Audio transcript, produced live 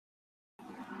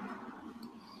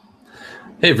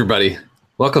Hey everybody,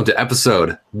 welcome to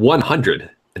episode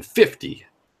 150.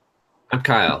 I'm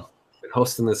Kyle. Been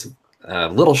hosting this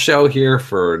little show here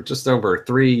for just over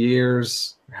 3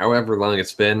 years, however long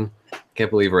it's been.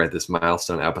 Can't believe we're at this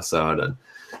milestone episode, and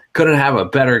couldn't have a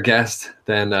better guest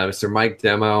than Mr. Mike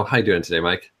Demo. How you doing today,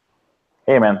 Mike?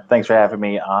 Hey man, thanks for having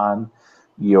me on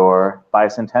your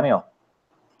bicentennial.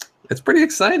 It's pretty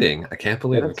exciting. I can't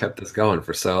believe we kept this going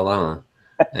for so long.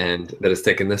 And that it's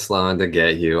taken this long to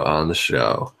get you on the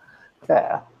show.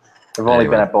 Yeah, I've only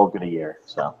been at BoldGrid a year,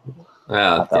 so.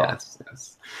 Yes.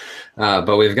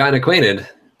 But we've gotten acquainted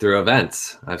through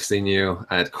events. I've seen you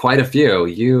at quite a few.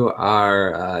 You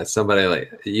are somebody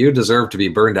you deserve to be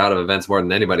burned out of events more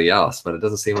than anybody else, but it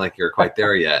doesn't seem like you're quite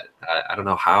there yet. I don't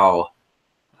know how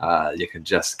you could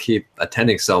just keep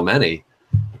attending so many.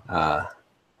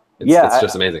 It's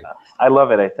just amazing. I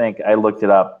love it. I think I looked it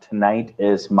up. Tonight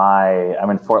is I'm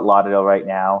in Fort Lauderdale right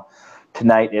now.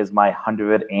 Tonight is my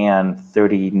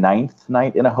 139th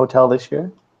night in a hotel this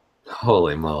year.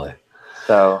 Holy moly.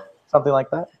 So something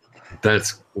like that.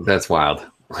 That's wild.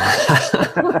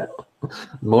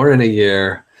 More in a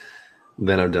year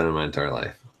than I've done in my entire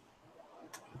life.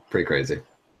 Pretty crazy.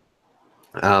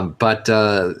 But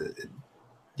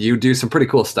you do some pretty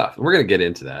cool stuff. We're going to get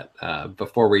into that.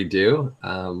 Before we do,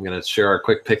 I'm going to share our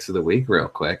quick picks of the week real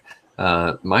quick.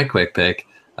 My quick pick,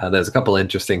 there's a couple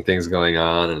interesting things going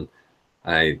on, and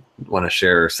I want to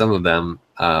share some of them.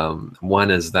 One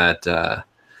is that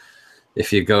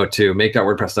if you go to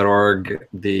make.wordpress.org,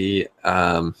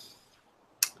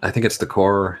 I think it's the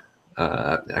core,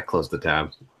 I closed the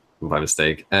tab by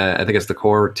mistake. I think it's the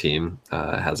core team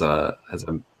has a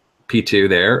P2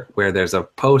 there, where there's a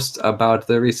post about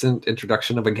the recent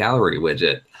introduction of a gallery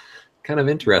widget. Kind of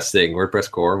interesting.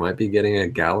 WordPress core might be getting a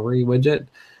gallery widget.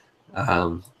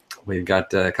 We've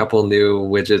got a couple new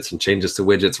widgets and changes to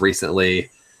widgets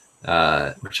recently,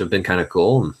 which have been kind of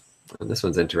cool. And this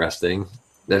one's interesting.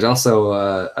 There's also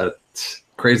a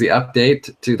crazy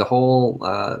update to the whole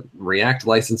React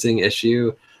licensing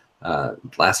issue.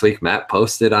 Last week, Matt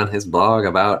posted on his blog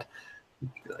about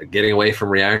getting away from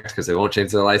React because they won't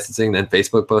change their licensing. Then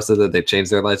Facebook posted that they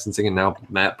changed their licensing, and now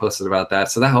Matt posted about that.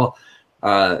 So that whole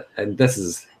and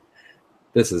this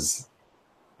has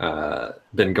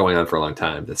been going on for a long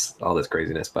time. All this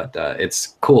craziness, but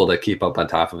it's cool to keep up on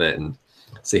top of it and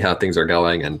see how things are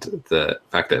going. And the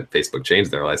fact that Facebook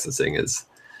changed their licensing is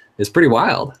pretty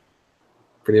wild,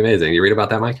 pretty amazing. You read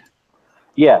about that, Mike?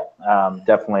 Yeah,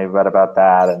 definitely read about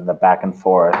that and the back and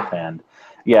forth. And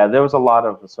yeah, there was a lot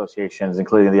of associations,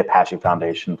 including the Apache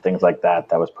Foundation, things like that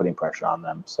was putting pressure on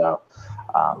them. So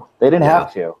they didn't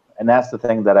have to. And that's the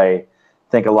thing that I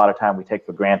think a lot of time we take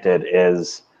for granted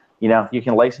is, you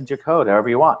can license your code however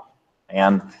you want,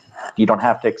 and you don't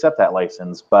have to accept that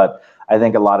license. But I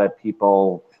think a lot of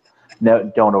people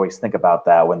don't always think about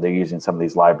that when they're using some of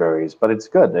these libraries. But it's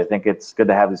good. I think it's good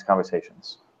to have these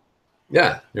conversations.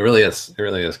 Yeah, it really is. It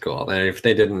really is cool. And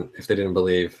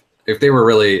if they were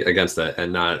really against it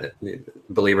and not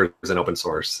believers in open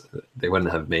source, they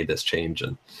wouldn't have made this change.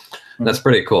 And that's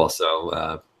pretty cool.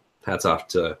 So hats off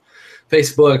to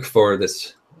Facebook for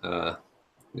this,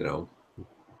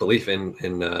 belief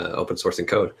in open sourcing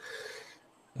code.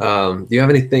 Do you have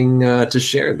anything to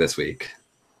share this week?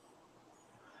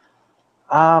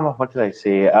 What did I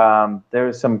see?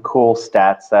 There's some cool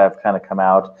stats that have kind of come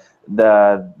out.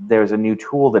 There's a new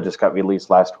tool that just got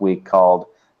released last week called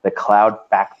the Cloud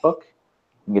Factbook.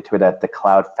 You can get to it at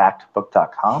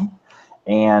thecloudfactbook.com.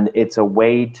 And it's a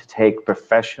way to take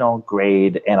professional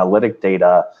grade analytic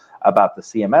data about the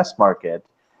CMS market.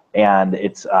 And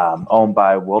it's owned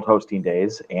by World Hosting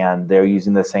Days, and they're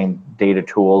using the same data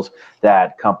tools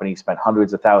that companies spend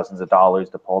hundreds of thousands of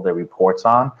dollars to pull their reports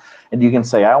on. And you can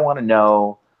say, I want to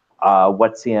know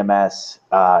what CMS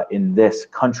in this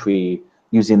country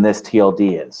using this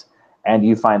TLD is. And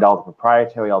you find all the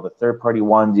proprietary, all the third-party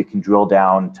ones. You can drill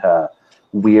down to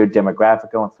weird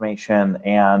demographic information,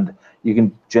 and you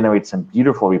can generate some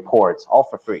beautiful reports, all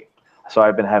for free. So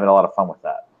I've been having a lot of fun with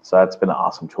that. So that's been an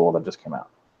awesome tool that just came out.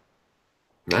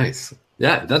 Nice.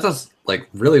 Yeah, that sounds like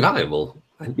really valuable.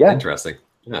 Yeah. Interesting.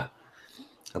 Yeah.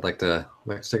 I'd like to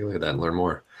take a look at that and learn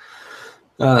more.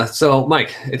 So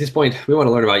Mike, at this point, we want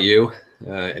to learn about you.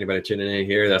 Anybody tuning in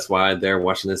here, that's why they're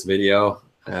watching this video,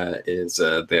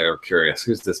 they're curious.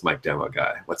 Who's this Mike Demo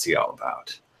guy? What's he all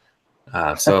about?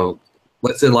 So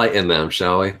let's enlighten them,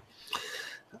 shall we?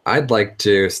 I'd like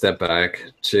to step back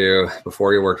to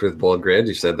before you worked with BoldGrid.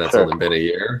 You said that's only been a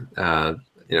year.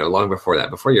 Long before that,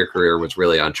 before your career was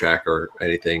really on track or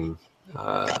anything,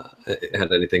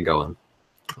 had anything going.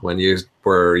 when you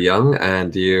were young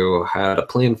and you had a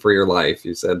plan for your life.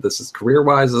 You said, this is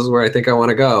career-wise, this is where I think I want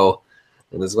to go,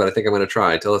 and this is what I think I'm going to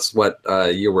try. Tell us what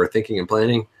you were thinking and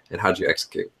planning, and how'd you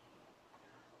execute?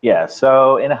 Yeah,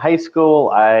 so in high school,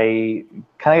 I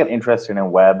kind of got interested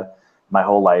in web my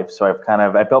whole life. So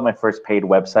I built my first paid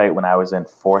website when I was in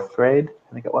fourth grade,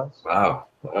 I think it was. Wow.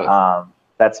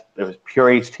 It was pure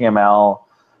HTML.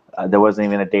 There wasn't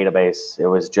even a database. It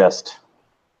was just,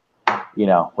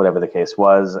 whatever the case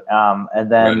was.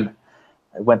 And then Right.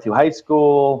 I went through high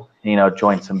school,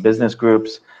 joined some business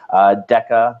groups.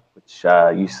 DECA, which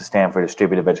used to stand for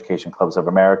Distributive Education Clubs of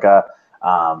America.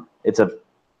 It's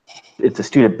a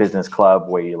student business club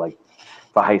where you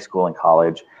for high school and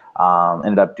college.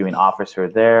 Ended up doing officer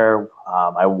there.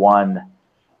 I won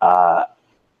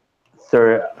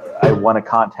I won a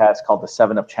contest called the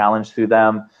 7-Up Challenge through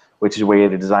them, which is where you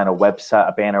had to design a website,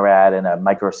 a banner ad, and a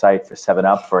microsite for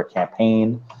 7-Up for a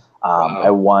campaign. Wow. I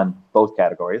won both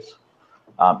categories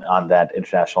on that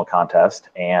international contest,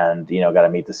 and got to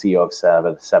meet the CEO of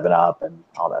 7-Up and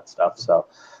all that stuff. So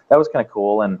that was kind of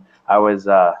cool. And I was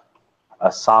a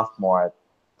sophomore at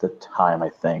the time, I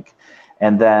think,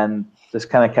 and then just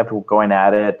kind of kept going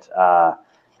at it.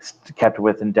 Kept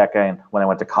within DECA when I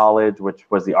went to college, which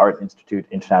was the Art Institute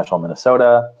International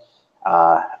Minnesota.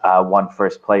 Won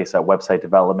first place at website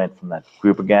development from that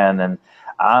group again,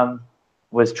 and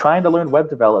was trying to learn web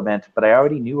development, but I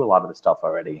already knew a lot of the stuff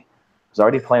already. I was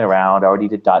already playing around. I already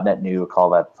did .NET Nuke,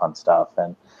 all that fun stuff,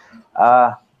 and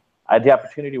I had the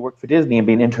opportunity to work for Disney and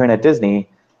be an intern at Disney,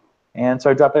 and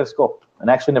so I dropped out of school and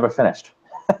actually never finished.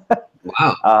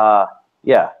 Wow.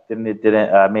 Yeah, didn't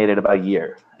made it about a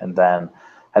year, and then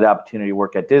had the opportunity to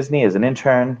work at Disney as an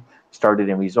intern. Started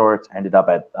in resorts, ended up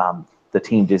at the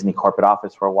Team Disney corporate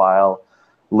office for a while,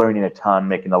 learning a ton,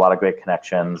 making a lot of great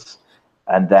connections,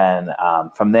 and then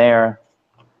from there,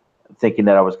 thinking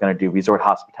that I was going to do resort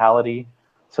hospitality.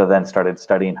 So then started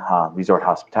studying resort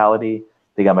hospitality.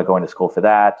 Think I'm going to school for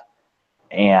that,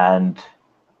 and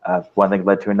one thing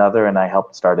led to another, and I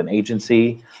helped start an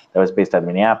agency that was based out of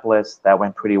Minneapolis. That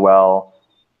went pretty well.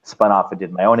 Spun off and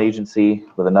did my own agency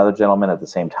with another gentleman at the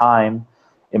same time.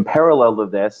 In parallel to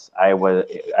this, I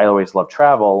always loved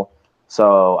travel,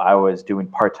 so I was doing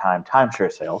part-time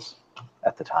timeshare sales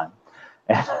at the time,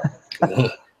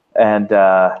 and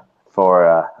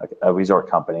for a resort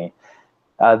company.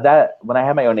 That when I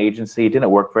had my own agency, it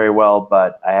didn't work very well,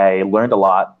 but I learned a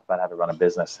lot about how to run a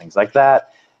business, things like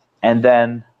that. And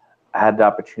then I had the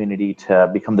opportunity to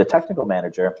become the technical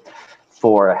manager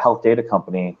for a health data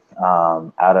company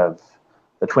out of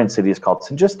the Twin Cities called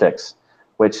Syngistics,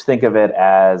 which think of it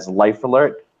as Life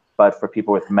Alert, but for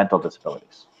people with mental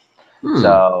disabilities.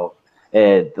 So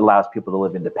it allows people to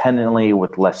live independently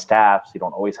with less staff, so you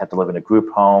don't always have to live in a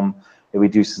group home. It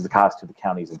reduces the cost to the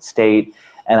counties and state.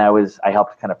 And I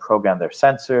helped kind of program their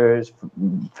sensors,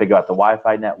 figure out the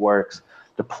Wi-Fi networks,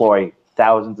 deploy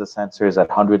thousands of sensors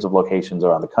at hundreds of locations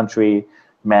around the country,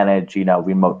 manage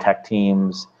remote tech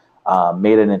teams,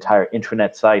 made an entire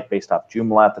intranet site based off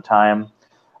Joomla at the time.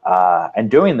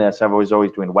 And doing this, I was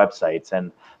always doing websites.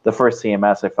 And the first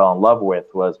CMS I fell in love with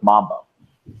was Mambo.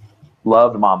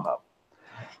 Loved Mambo.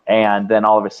 And then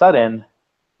all of a sudden,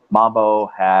 Mambo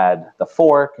had the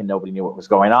fork and nobody knew what was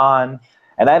going on.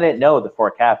 And I didn't know the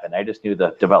fork happened. I just knew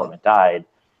the development died.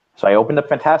 So I opened up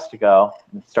Fantastico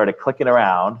and started clicking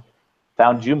around,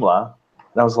 found Joomla,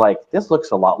 and I was like, this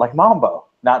looks a lot like Mambo,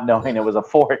 not knowing it was a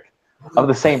fork of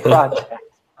the same project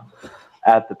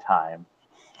at the time.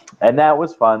 And that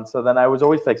was fun. So then I was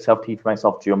always self-teach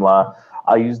myself Joomla.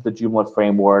 I used the Joomla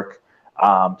framework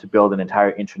to build an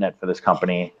entire intranet for this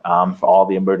company for all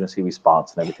the emergency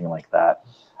response and everything like that.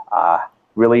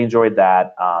 Really enjoyed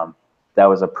that. That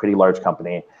was a pretty large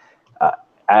company.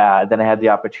 Then I had the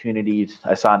opportunity,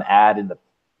 I saw an ad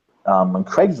on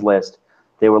Craigslist.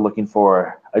 They were looking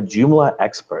for a Joomla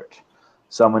expert,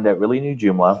 someone that really knew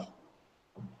Joomla.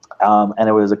 And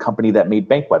it was a company that made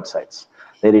bank websites.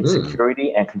 They did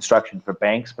security and construction for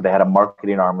banks, but they had a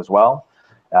marketing arm as well.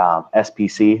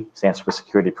 SPC stands for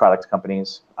Security Products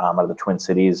Companies out of the Twin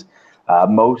Cities.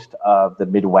 Most of the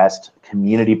Midwest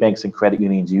community banks and credit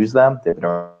unions use them. They've been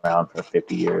around for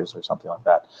 50 years or something like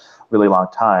that, really long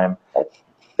time.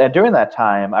 And during that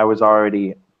time, I was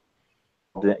already,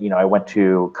 I went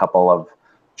to a couple of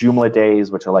Joomla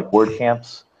days, which are like word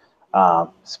camps.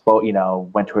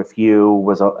 Went to a few,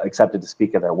 was accepted to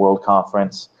speak at their world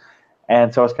conference.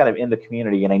 And so I was kind of in the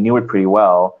community and I knew it pretty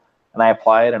well. And I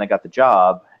applied and I got the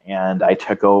job and I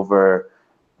took over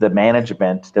the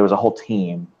management. There was a whole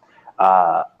team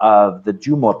of the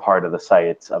Joomla part of the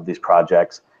sites of these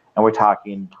projects. And we're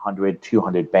talking 100,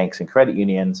 200 banks and credit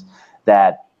unions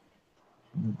that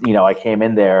I came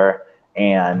in there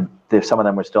and some of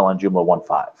them were still on Joomla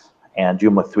 1.5, and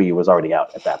Joomla 3 was already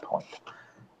out at that point.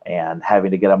 And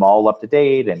having to get them all up to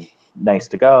date and nice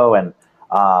to go, and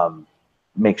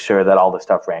make sure that all the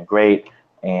stuff ran great,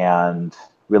 and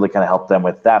really kind of help them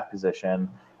with that position.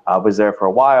 Was there for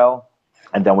a while,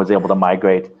 and then was able to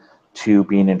migrate to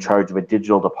being in charge of a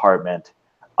digital department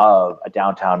of a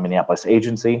downtown Minneapolis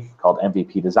agency called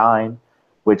MVP Design,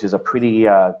 which is a pretty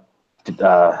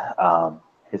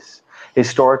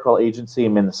historical agency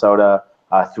in Minnesota.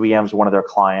 3M is one of their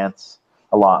clients.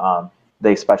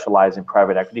 They specialize in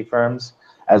private equity firms,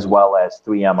 as well as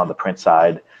 3M on the print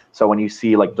side. So when you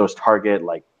see like those Target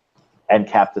like end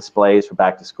cap displays for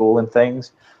back to school and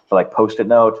things, for like Post-it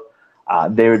note,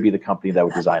 they would be the company that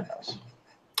would design those.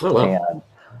 Oh, wow.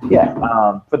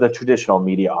 And for the traditional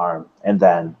media arm, and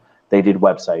then they did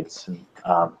websites and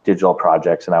digital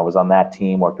projects, and I was on that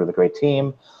team, worked with a great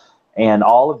team. And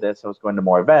all of this, I was going to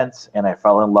more events, and I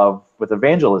fell in love with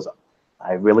evangelism.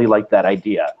 I really liked that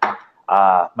idea.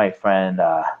 My friend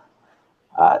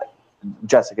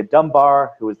Jessica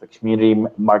Dunbar, who was the community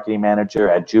marketing manager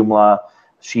at Joomla,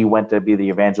 she went to be the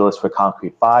evangelist for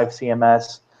Concrete 5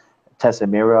 CMS. Tessa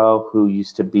Miro, who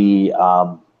used to be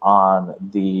on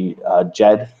the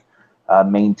JED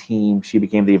main team, she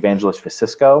became the evangelist for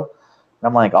Cisco. And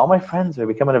I'm like, all my friends are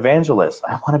becoming evangelists.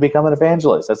 I want to become an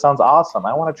evangelist. That sounds awesome.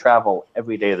 I want to travel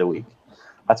every day of the week.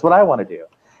 That's what I want to do.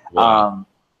 Wow.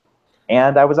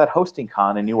 And I was at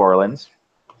HostingCon in New Orleans,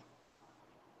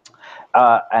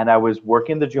 and I was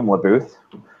working the Joomla booth,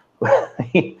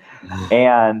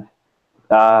 and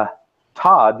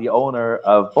Todd, the owner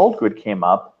of BoldGrid, came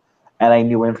up, and I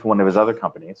knew him from one of his other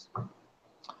companies.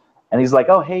 And he's like,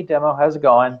 oh, hey, Demo, how's it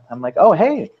going? I'm like, oh,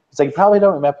 hey. He's like, you probably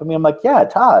don't remember me. I'm like, yeah,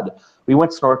 Todd. We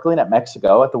went snorkeling at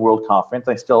Mexico at the World Conference.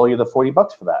 I still owe you the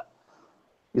 $40 for that.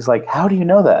 He's like, how do you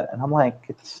know that? And I'm like,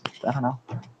 I don't know.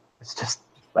 It's just,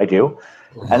 I do.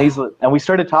 And we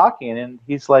started talking, and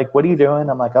he's like, what are you doing?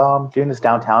 I'm like, oh, I'm doing this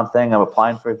downtown thing. I'm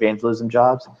applying for evangelism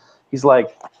jobs. He's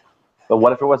like, but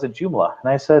what if it wasn't Joomla? And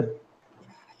I said,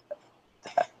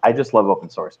 I just love open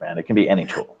source, man. It can be any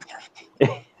tool.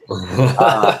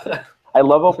 I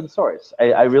love open source.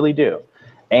 I really do.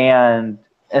 And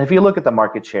if you look at the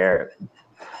market share,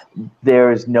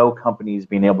 there's no companies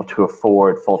being able to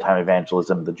afford full-time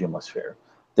evangelism in the Joomla sphere.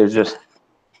 There's just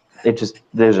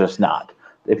not,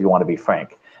 if you want to be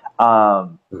frank.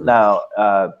 Now,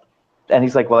 and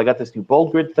he's like, well, I got this new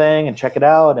BoldGrid thing, and check it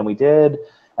out. And we did,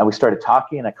 and we started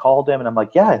talking, and I called him, and I'm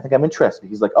like, yeah, I think I'm interested.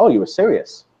 He's like, oh, you were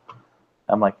serious?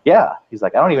 I'm like, yeah. He's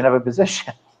like, I don't even have a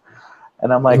position.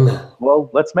 And I'm like, well,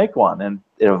 let's make one. And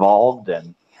it evolved,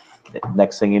 and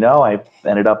next thing you know, I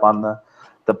ended up on the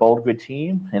BoldGrid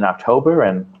team in October,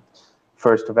 and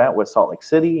first event was Salt Lake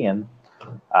City, and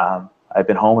I've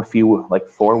been home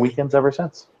 4 weekends ever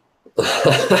since.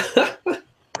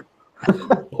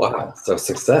 Wow, so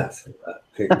success.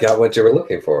 You got what you were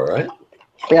looking for, right?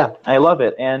 Yeah, I love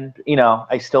it. And,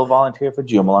 I still volunteer for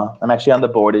Joomla. I'm actually on the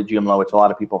board at Joomla, which a lot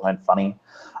of people find funny.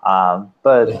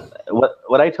 But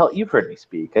what I tell, you've heard me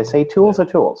speak, I say tools are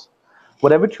tools.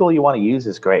 Whatever tool you want to use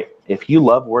is great. If you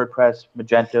love WordPress,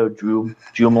 Magento,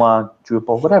 Joomla,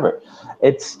 Drupal, whatever,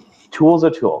 tools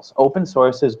are tools. Open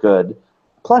source is good.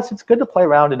 Plus, it's good to play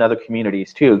around in other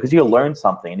communities too, because you'll learn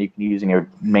something you can use in your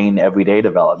main everyday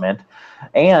development.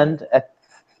 And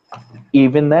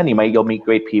even then, you'll meet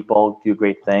great people, do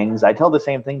great things. I tell the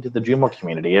same thing to the Joomla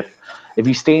community. If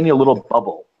you stay in your little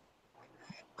bubble,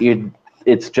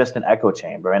 it's just an echo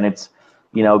chamber, and it's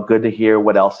good to hear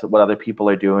what other people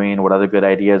are doing, what other good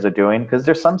ideas are doing, because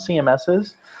there's some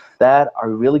CMSs that are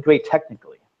really great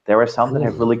technically. There are some that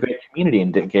have really great community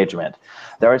engagement.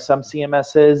 There are some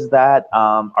CMSs that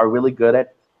are really good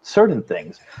at certain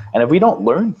things. And if we don't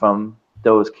learn from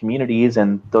those communities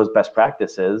and those best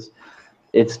practices,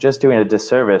 it's just doing a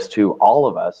disservice to all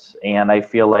of us. And I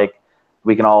feel like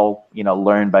we can all,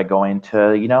 learn by going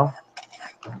to,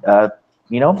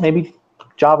 maybe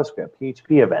JavaScript,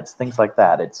 PHP events, things like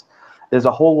that. There's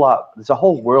a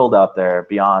whole world out there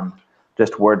beyond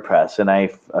just WordPress. And I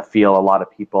feel a lot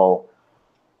of people,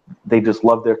 they just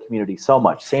love their community so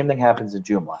much. Same thing happens in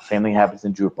Joomla. Same thing happens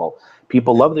in Drupal.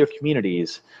 People love their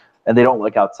communities, and they don't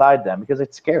look outside them because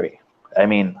it's scary. I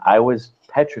mean, I was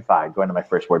petrified going to my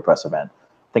first WordPress event,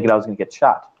 thinking I was going to get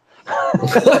shot.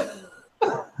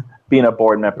 Being a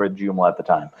board member at Joomla at the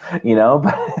time,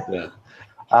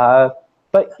 Yeah.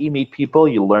 But you meet people,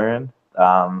 you learn.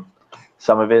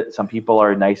 Some people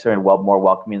are nicer and more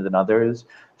welcoming than others.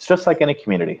 It's just like any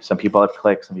community. Some people have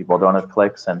clicks, some people don't have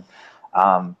clicks, and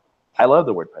I love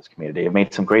the WordPress community. I've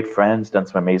made some great friends, done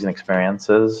some amazing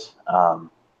experiences,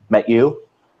 met you.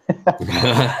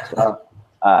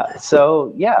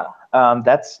 So yeah,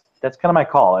 that's kind of my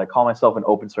call. I call myself an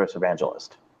open source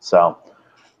evangelist. So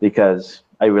because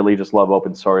I really just love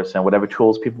open source, and whatever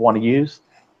tools people want to use,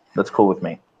 that's cool with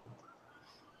me.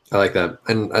 I like that,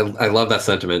 and I love that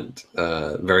sentiment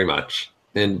very much.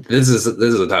 And this is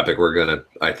a topic we're gonna,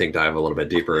 I think, dive a little bit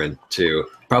deeper into.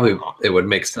 Probably it would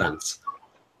make sense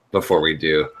before we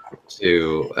do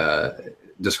to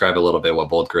describe a little bit what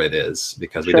BoldGrid is,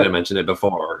 because we didn't mention it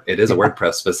before. It is a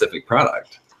WordPress specific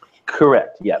product.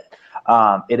 Correct. Yep.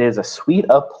 It is a suite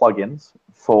of plugins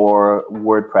for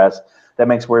WordPress that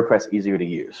makes WordPress easier to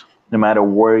use, no matter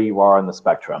where you are on the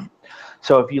spectrum.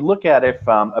 So if you look at it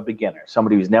from a beginner,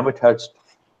 somebody who's never touched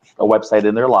a website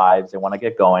in their lives, they want to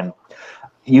get going,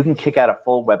 you can kick out a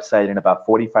full website in about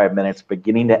 45 minutes,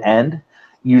 beginning to end,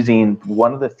 using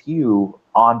one of the few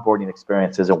onboarding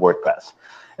experiences in WordPress.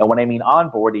 And when I mean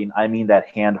onboarding, I mean that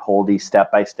hand-holdy,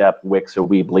 step-by-step Wix or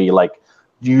Weebly like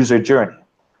user journey.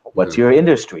 What's your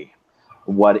industry?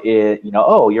 What is,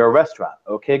 oh, you're a restaurant.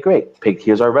 Okay, great.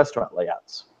 Here's our restaurant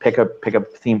layouts. Pick a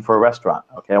theme for a restaurant.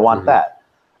 Okay, I want that.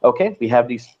 Okay, we have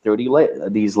these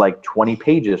 20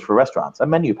 pages for restaurants, a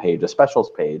menu page, a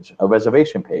specials page, a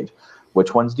reservation page.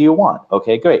 Which ones do you want?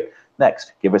 Okay, great.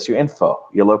 Next, give us your info,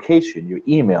 your location, your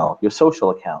email, your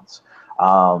social accounts.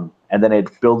 And then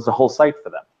it builds the whole site for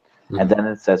them. And then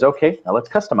it says, okay, now let's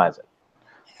customize it.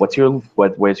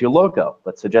 Where's your logo?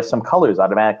 Let's suggest some colors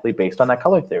automatically based on that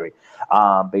color theory,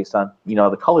 based on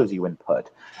the colors you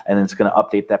input, and then it's going to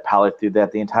update that palette through the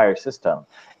entire system.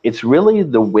 It's really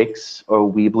the Wix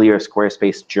or Weebly or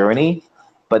Squarespace journey,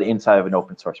 but inside of an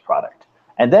open source product.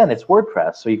 And then it's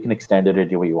WordPress, so you can extend it or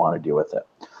do what you want to do with it.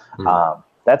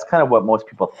 That's kind of what most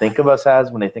people think of us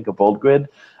as when they think of BoldGrid.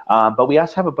 But we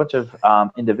also have a bunch of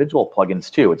individual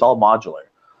plugins too. It's all modular.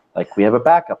 Like we have a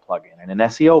backup plugin and an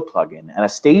SEO plugin and a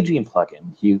staging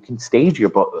plugin. You can stage your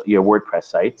WordPress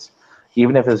sites,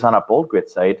 even if it's on a BoldGrid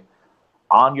site,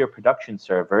 on your production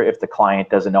server if the client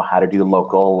doesn't know how to do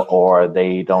local or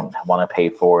they don't want to pay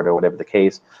for it or whatever the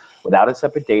case, without a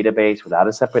separate database, without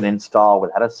a separate install,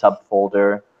 without a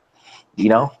subfolder.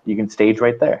 You can stage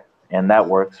right there. And that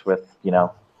works with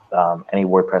any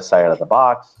WordPress site out of the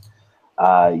box.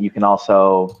 You can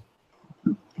also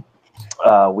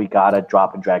we got a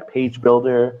drop and drag page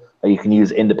builder that you can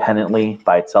use independently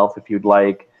by itself if you'd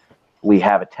like. We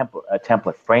have a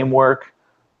template framework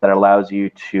that allows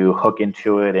you to hook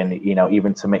into it and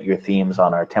even submit your themes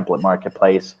on our template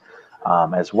marketplace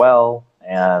as well,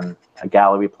 and a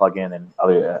gallery plugin and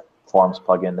other forms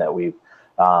plugin that we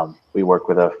work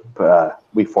with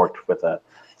we forked with a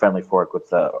friendly fork with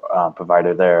the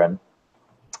provider there. And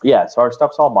yeah, so our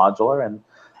stuff's all modular, and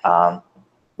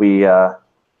we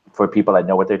for people that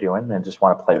know what they're doing and just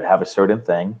want to have a certain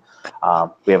thing.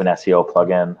 We have an SEO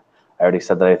plugin. I already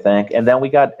said that, I think. And then we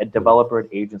got a developer and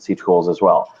agency tools as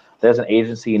well. There's an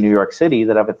agency in New York City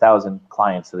that have 1,000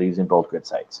 clients that are using BoldGrid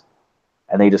sites.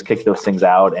 And they just kick those things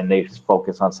out and they just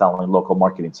focus on selling local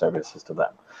marketing services to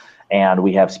them. And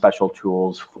we have special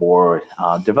tools for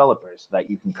developers so that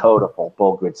you can code a full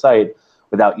BoldGrid site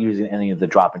without using any of the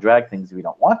drop and drag things if you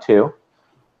don't want to.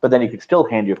 But then you can still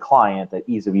hand your client that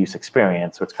ease of use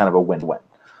experience, so it's kind of a win-win.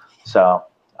 So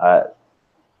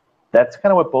that's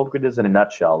kind of what BoldGrid is in a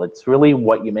nutshell. It's really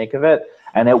what you make of it,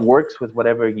 and it works with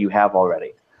whatever you have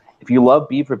already. If you love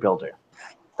Beaver Builder,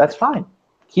 that's fine.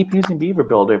 Keep using Beaver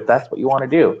Builder if that's what you want to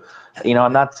do.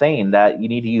 I'm not saying that you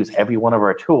need to use every one of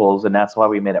our tools, and that's why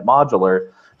we made it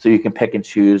modular, so you can pick and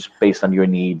choose based on your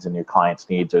needs and your client's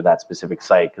needs or that specific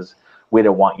site, because we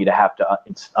don't want you to have to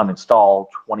uninstall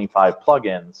 25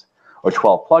 plugins or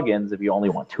 12 plugins if you only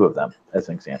want 2 of them, as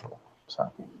an example.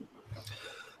 So.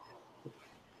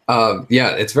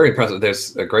 Yeah, it's very impressive.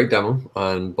 There's a great demo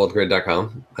on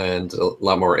boldgrid.com and a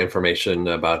lot more information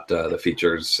about the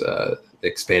features,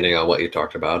 expanding on what you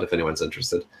talked about. If anyone's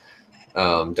interested,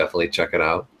 definitely check it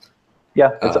out.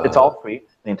 Yeah, it's all free.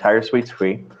 The entire suite's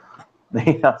free.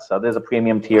 Yeah, so there's a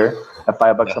premium tier at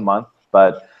 $5 a month,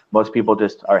 but most people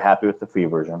just are happy with the free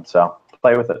version. So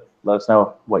play with it. Let us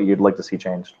know what you'd like to see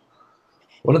changed.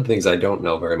 One of the things I don't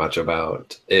know very much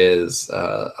about is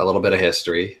a little bit of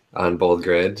history on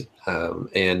BoldGrid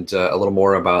and a little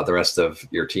more about the rest of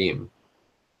your team.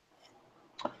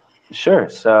 Sure.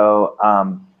 So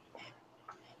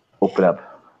open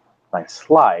up my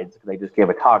slides because I just gave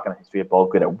a talk on the history of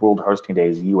BoldGrid at World Hosting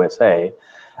Days USA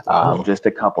just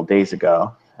a couple days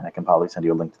ago. And I can probably send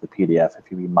you a link to the PDF if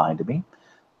you reminded me.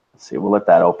 Let's see, we'll let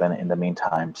that open in the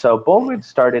meantime. So BoldGrid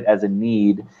started as a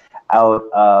need out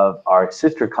of our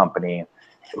sister company,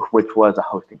 which was a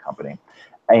hosting company.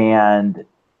 And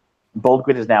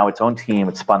BoldGrid is now its own team.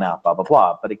 It's spun out, blah, blah,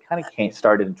 blah. But it kind of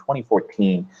started in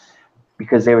 2014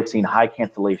 because they were seeing high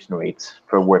cancellation rates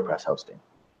for WordPress hosting.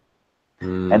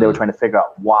 And they were trying to figure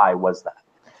out why was that.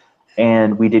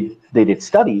 And they did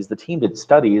studies, the team did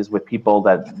studies with people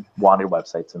that wanted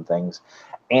websites and things.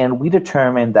 And we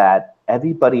determined that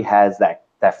everybody has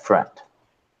that friend.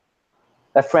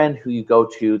 That friend who you go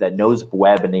to that knows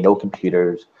web and they know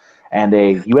computers. And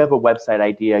you have a website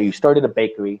idea, you started a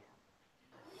bakery,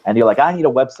 and you're like, I need a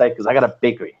website because I got a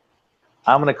bakery.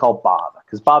 I'm going to call Bob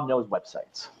because Bob knows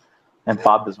websites. And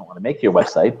Bob doesn't want to make your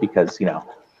website because,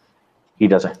 he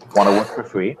doesn't want to work for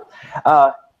free.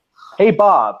 Hey,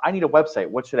 Bob, I need a website.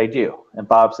 What should I do? And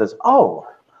Bob says, oh,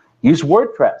 use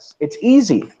WordPress. It's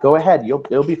easy. Go ahead.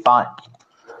 It'll be fine.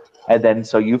 And then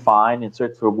so you find and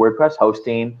search for WordPress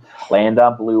hosting, land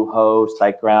on Bluehost,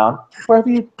 SiteGround,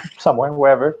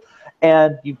 wherever,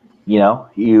 and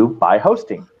you buy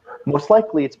hosting. Most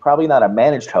likely, it's probably not a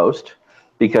managed host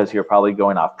because you're probably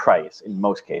going off price in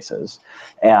most cases.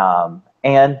 And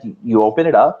you open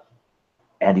it up,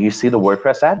 and you see the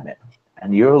WordPress admin,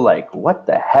 and you're like, what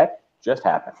the heck just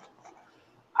happened?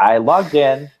 I logged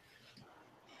in,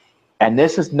 and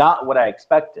this is not what I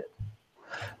expected.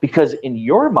 Because in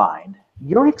your mind,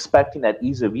 you're expecting that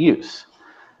ease of use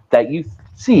that you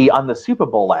see on the Super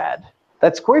Bowl ad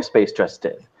that Squarespace just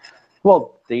did.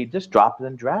 Well, they just drop it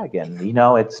and drag, and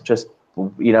it's just,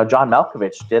 John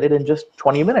Malkovich did it in just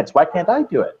 20 minutes. Why can't I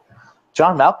do it?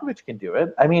 John Malkovich can do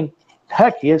it. I mean,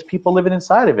 heck, he has people living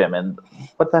inside of him, and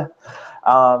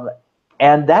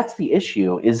and that's the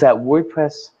issue, is that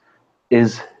WordPress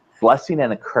is blessing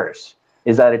and a curse,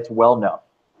 is that it's well known.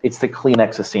 It's the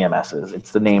Kleenex of CMSs. It's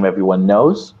the name everyone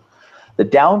knows. The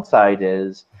downside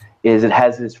is it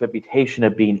has this reputation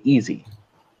of being easy.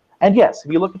 And yes,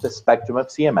 if you look at the spectrum of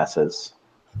CMSs,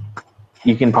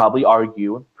 you can probably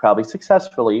argue, probably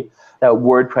successfully, that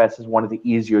WordPress is one of the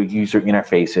easier user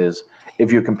interfaces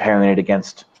if you're comparing it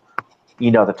against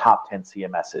the top 10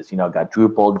 CMSs, got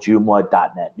Drupal, Joomla,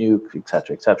 .NET, Nuke, et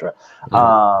cetera,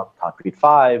 Concrete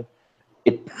 5.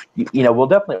 We'll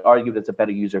definitely argue that it's a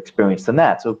better user experience than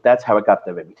that. So that's how it got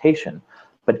the reputation.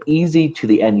 But easy to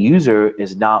the end user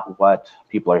is not what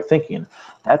people are thinking.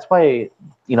 That's why,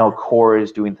 Core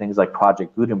is doing things like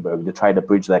Project Gutenberg to try to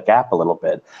bridge that gap a little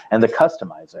bit, and the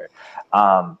customizer.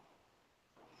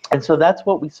 And so that's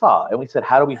what we saw. And we said,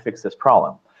 how do we fix this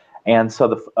problem? And so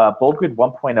the BoldGrid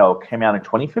 1.0 came out in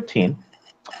 2015,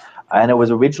 and it was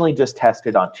originally just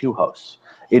tested on 2 hosts,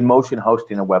 InMotion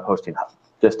Hosting and Web Hosting Hub,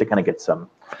 just to kind of get some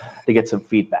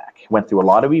feedback. Went through a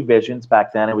lot of revisions.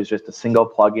 Back then, it was just a single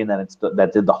plugin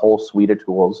that did the whole suite of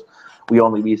tools. We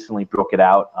only recently broke it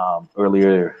out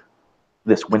earlier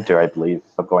this winter, I believe,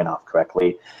 if I'm going off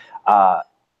correctly.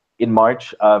 In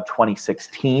March of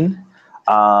 2016,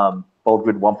 BoldGrid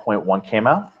 1.1 came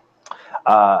out.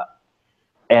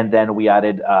 And then we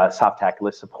added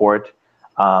Softaculous support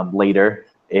later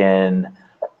in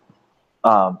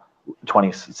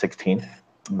 2016,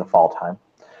 in the fall time.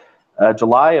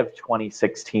 July of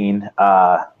 2016,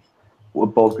 BoldGrid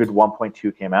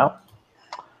 1.2 came out.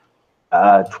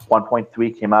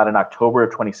 1.3 came out in October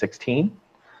of 2016.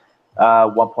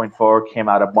 1.4 came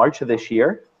out of March of this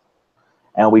year.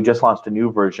 And we just launched a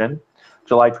new version.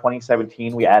 July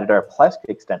 2017, we added our Plus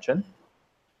extension,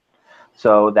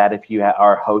 so that if you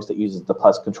are a host that uses the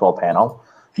Plus control panel,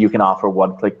 you can offer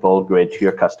one-click BoldGrid to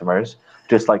your customers,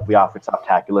 just like we offered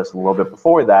Softaculous a little bit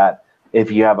before that.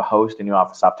 If you have a host and you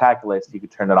offer Softaculous, you can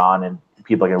turn it on and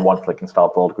people can one-click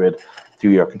install BoldGrid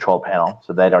through your control panel,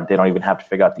 so they don't even have to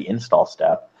figure out the install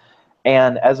step.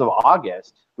 And as of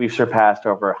August, we've surpassed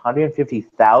over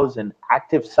 150,000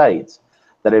 active sites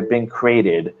that have been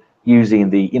created using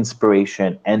the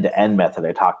inspiration end-to-end method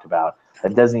I talked about.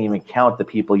 That doesn't even count the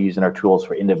people using our tools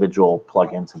for individual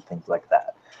plugins and things like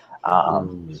that.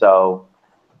 So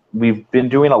we've been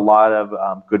doing a lot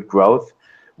of good growth.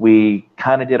 We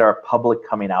kind of did our public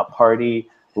coming out party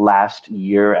last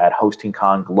year at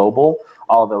HostingCon Global,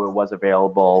 although it was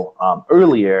available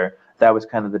earlier. That was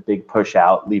kind of the big push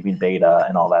out, leaving beta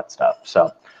and all that stuff.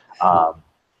 So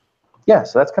yeah,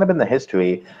 so that's kind of been the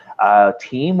history.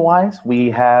 Team-wise,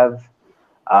 we have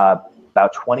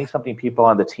about 20-something people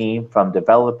on the team, from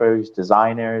developers,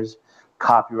 designers,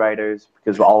 copywriters,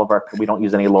 because we don't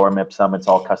use any lorem ipsum, it's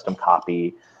all custom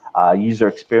copy, user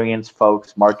experience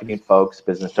folks, marketing folks,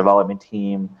 business development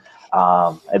team,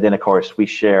 and then of course we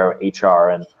share HR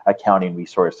and accounting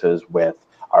resources with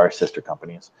our sister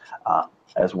companies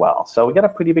as well. So we got a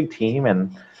pretty big team,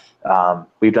 and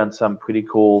we've done some pretty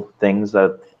cool things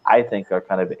that I think are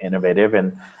kind of innovative,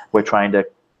 and we're trying to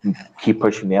keep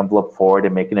pushing the envelope forward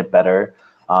and making it better.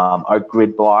 are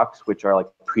grid blocks, which are like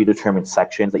predetermined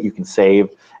sections that you can save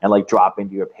and like drop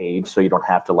into your page so you don't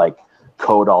have to like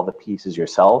code all the pieces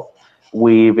yourself.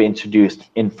 We've introduced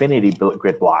infinity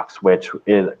grid blocks, which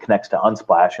connects to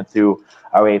Unsplash, and through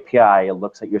our API, it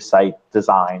looks at your site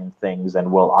design things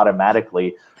and will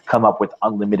automatically come up with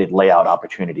unlimited layout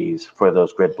opportunities for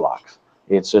those grid blocks.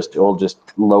 It'll just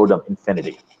load them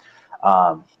infinity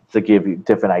to give you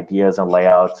different ideas and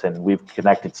layouts. And we've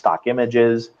connected stock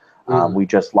images. We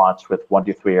just launched with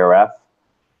 123RF,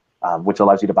 which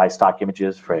allows you to buy stock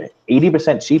images for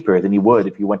 80% cheaper than you would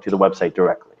if you went to the website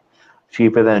directly.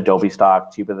 Cheaper than Adobe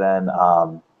stock, cheaper than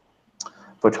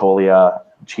Fotolia,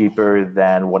 cheaper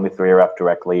than 123RF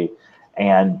directly,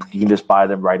 and you can just buy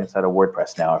them right inside of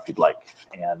WordPress now if you'd like,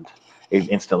 and it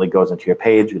instantly goes into your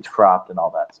page, it's cropped and all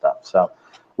that stuff. So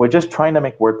we're just trying to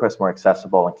make WordPress more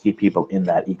accessible and keep people in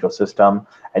that ecosystem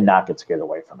and not get scared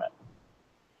away from it.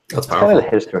 That's powerful. Kind of the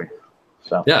history.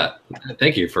 So yeah,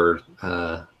 thank you for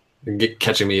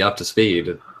catching me up to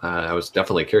speed. I was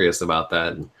definitely curious about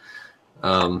that.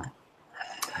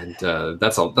 And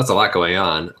that's a lot going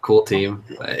on. Cool team,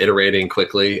 iterating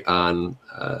quickly on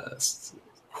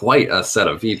quite a set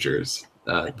of features.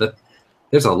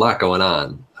 There's a lot going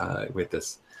on with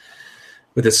this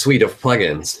suite of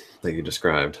plugins that you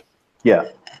described.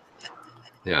 Yeah.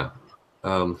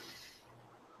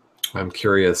 I'm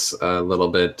curious a little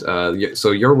bit.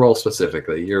 So your role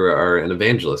specifically, you are an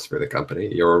evangelist for the company.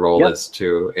 Your role is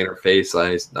to interface,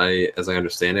 as I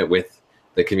understand it, with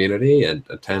the community and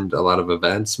attend a lot of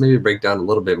events. Maybe break down a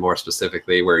little bit more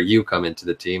specifically where you come into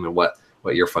the team and what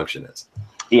your function is.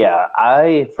 Yeah,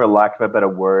 I, for lack of a better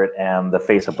word, am the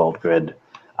face of BoldGrid.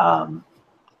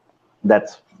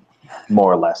 That's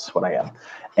more or less what I am.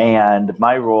 And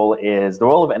my role is, the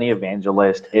role of any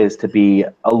evangelist is to be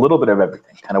a little bit of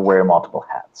everything, kind of wear multiple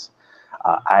hats.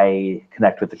 I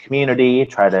connect with the community,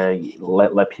 try to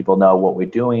let people know what we're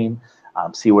doing,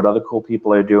 see what other cool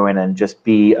people are doing, and just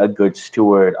be a good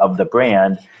steward of the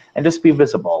brand and just be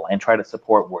visible and try to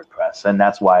support WordPress. And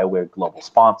that's why we're global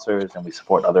sponsors and we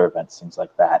support other events, things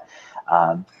like that.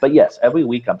 But yes, every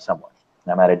week I'm somewhere.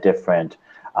 I'm at a different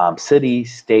city,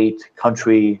 state,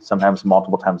 country, sometimes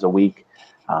multiple times a week.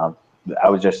 I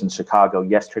was just in Chicago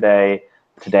yesterday.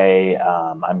 Today,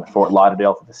 I'm in Fort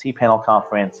Lauderdale for the cPanel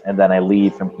conference, and then I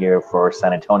leave from here for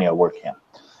San Antonio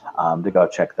WordCamp to go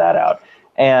check that out.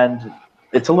 And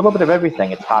it's a little bit of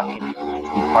everything. It's talking to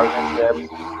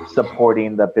partnerships,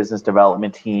 supporting the business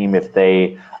development team if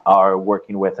they are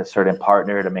working with a certain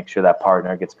partner to make sure that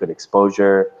partner gets good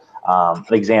exposure. An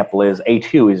example is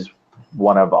A2 is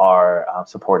one of our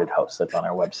supported hosts that's on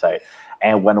our website.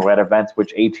 And when we're at events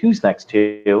which A2's next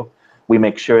to, we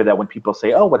make sure that when people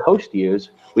say, oh, what host do you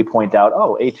use? We point out,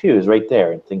 oh, A2 is right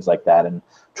there, and things like that, and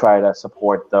try to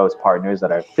support those partners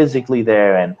that are physically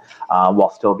there, and while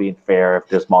still being fair if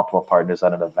there's multiple partners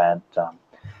at an event.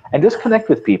 And just connect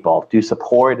with people, do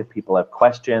support if people have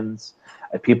questions,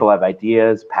 if people have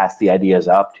ideas, pass the ideas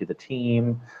up to the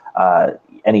team.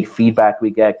 Any feedback we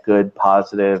get, good,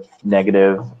 positive,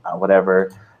 negative,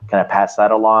 whatever, kind of pass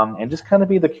that along, and just kind of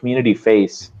be the community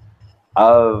face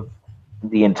of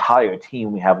the entire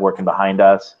team we have working behind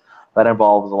us. That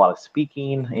involves a lot of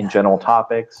speaking in general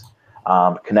topics,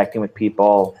 connecting with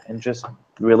people, and just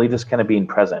really just kind of being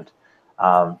present.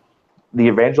 The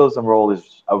evangelism role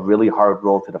is a really hard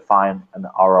role to define an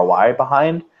ROI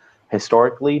behind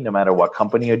historically, no matter what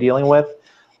company you're dealing with.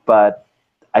 But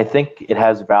I think it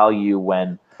has value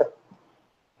when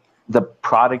the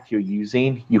product you're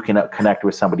using, you can connect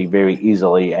with somebody very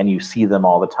easily and you see them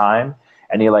all the time.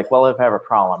 And you're like, well, if I have a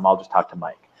problem, I'll just talk to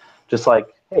Mike. Just like,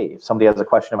 hey, if somebody has a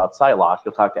question about SiteLock,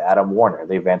 you'll talk to Adam Warner,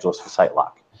 the evangelist for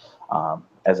SiteLock,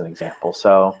 as an example.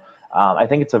 So I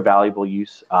think it's a valuable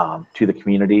use to the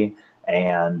community,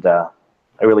 and I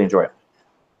really enjoy it.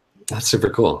 That's super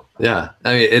cool. Yeah,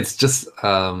 I mean, it's just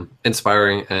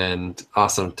inspiring and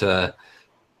awesome to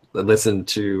listen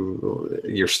to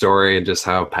your story and just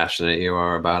how passionate you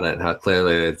are about it and how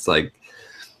clearly it's like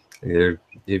you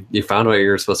found what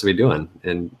you're supposed to be doing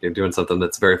and you're doing something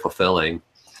that's very fulfilling.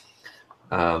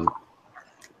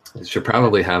 You should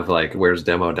probably have like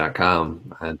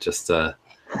where'sdemo.com just to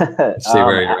see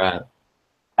where you're at.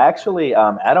 Actually,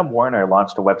 Adam Warner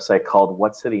launched a website called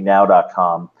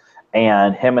whatcitynow.com,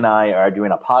 and him and I are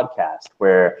doing a podcast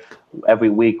where every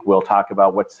week we'll talk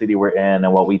about what city we're in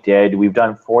and what we did. We've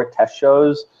done 4 test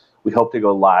shows. We hope to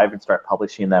go live and start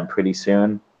publishing them pretty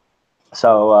soon.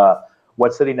 So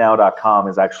whatcitynow.com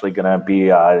is actually going to be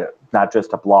not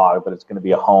just a blog, but it's going to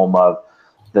be a home of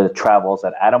the travels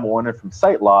that Adam Warner from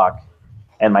SiteLock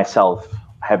and myself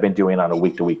have been doing on a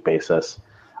week-to-week basis.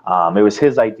 It was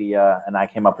his idea, and I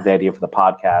came up with the idea for the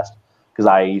podcast because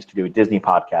I used to do a Disney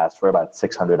podcast for about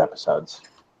 600 episodes.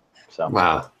 So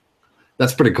Wow.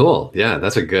 That's pretty cool. Yeah,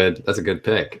 that's a good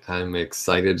pick. I'm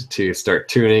excited to start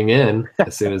tuning in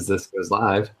as soon as this goes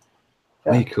live.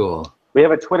 yeah. Way cool. We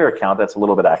have a Twitter account that's a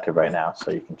little bit active right now,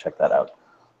 so you can check that out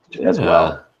as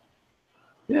well.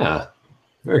 Yeah.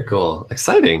 Very cool.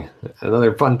 Exciting.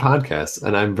 Another fun podcast.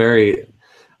 And I'm very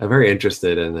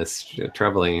interested in this.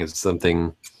 Traveling is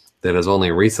something that has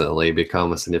only recently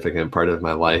become a significant part of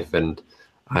my life, and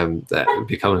I'm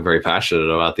becoming very passionate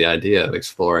about the idea of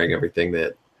exploring everything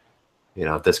that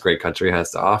this great country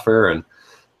has to offer. And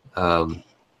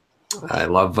I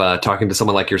love talking to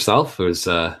someone like yourself, who's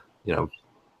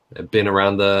been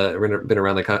around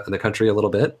the country a little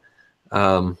bit,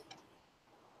 and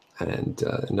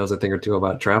knows a thing or two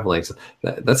about traveling. So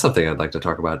that's something I'd like to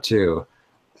talk about too.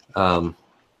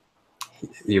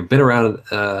 You've been around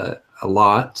a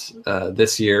lot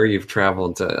this year. You've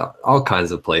traveled to all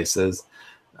kinds of places.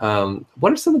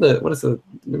 What is the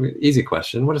easy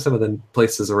question? What are some of the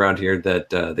places around here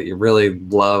that you really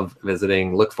love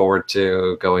visiting, look forward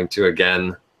to going to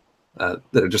again, that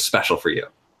are just special for you?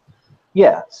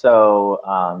 Yeah.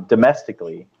 So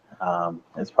domestically,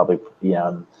 it's probably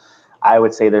I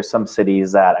would say there's some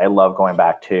cities that I love going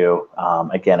back to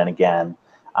again and again.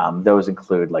 Those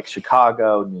include like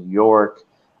Chicago, New York,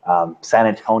 San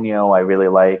Antonio. I really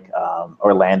like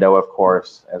Orlando, of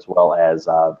course, as well as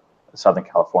Southern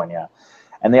California,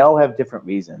 and they all have different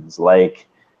reasons. Like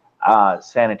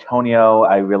San Antonio,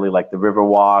 I really like the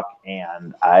Riverwalk,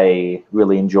 and I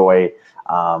really enjoy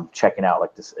checking out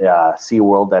like this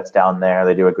SeaWorld that's down there.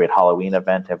 They do a great Halloween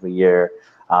event every year.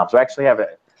 So I actually have a.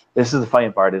 This is the funny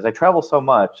part is I travel so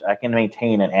much I can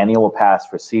maintain an annual pass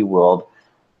for SeaWorld,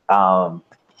 all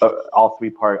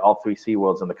three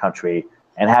SeaWorlds in the country,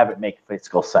 and have it make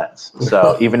physical sense.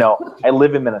 So even though I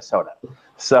live in Minnesota,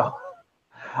 so.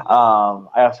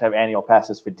 I also have annual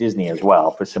passes for Disney as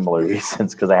well for similar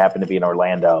reasons because I happen to be in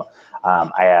Orlando.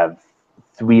 I have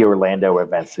 3 Orlando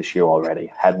events this year already.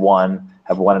 Have one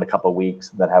in a couple of weeks.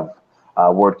 That have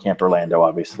WordCamp Orlando,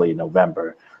 obviously in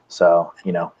November. So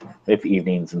if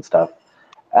evenings and stuff.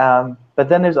 But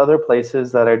then there's other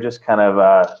places that are just kind of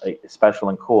like special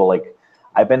and cool. Like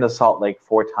I've been to Salt Lake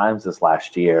 4 times this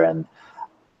last year, and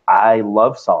I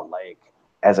love Salt Lake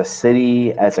as a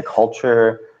city, as a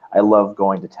culture. I love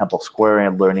going to Temple Square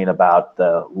and learning about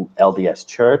the LDS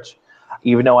Church.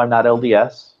 Even though I'm not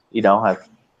LDS, I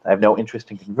have no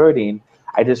interest in converting.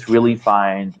 I just really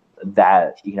find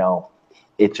that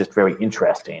it's just very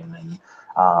interesting, and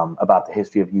about the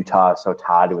history of Utah, so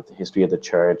tied with the history of the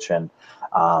church, and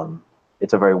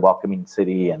it's a very welcoming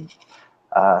city. And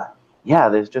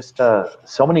there's just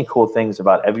so many cool things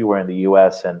about everywhere in the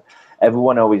U.S. and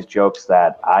everyone always jokes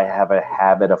that I have a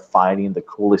habit of finding the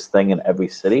coolest thing in every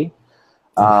city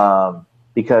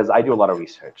because I do a lot of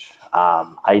research.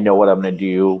 I know what I'm going to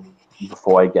do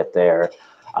before I get there.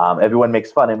 Everyone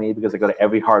makes fun of me because I go to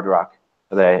every Hard Rock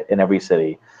in every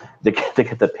city to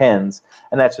get the pins,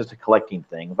 and that's just a collecting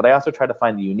thing. But I also try to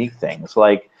find the unique things.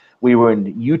 Like we were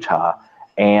in Utah,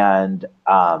 and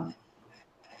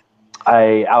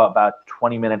about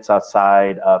 20 minutes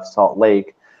outside of Salt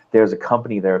Lake, there's a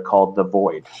company there called The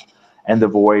Void, and The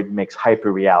Void makes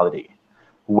hyper reality,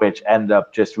 which ended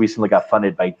up just recently got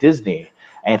funded by Disney.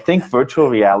 And think virtual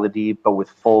reality, but with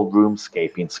full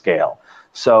roomscaping scale.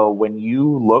 So when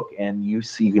you look and you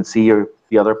can see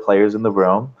the other players in the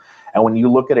room, and when you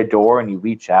look at a door and you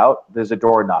reach out, there's a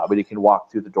doorknob, and you can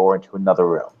walk through the door into another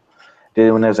room.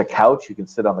 Then when there's a couch, you can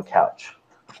sit on the couch.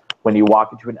 When you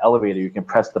walk into an elevator, you can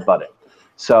press the button.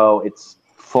 So it's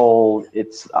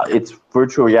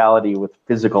virtual reality with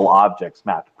physical objects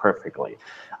mapped perfectly.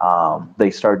 They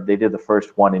did the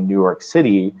first one in New York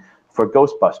City for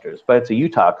Ghostbusters, but it's a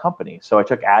Utah company. So I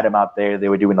took Adam out there. They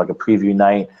were doing like a preview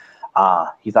night.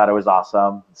 He thought it was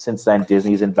awesome. Since then,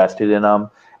 Disney's invested in them,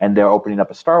 and they're opening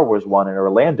up a Star Wars one in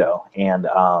Orlando, and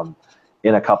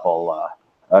in a couple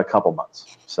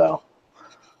months. So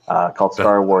called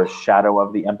Star Wars Shadow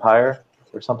of the Empire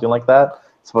or something like that.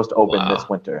 It's supposed to open this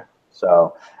winter.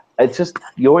 So it's just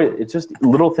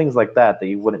little things like that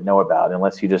you wouldn't know about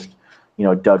unless you just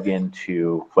dug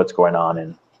into what's going on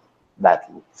in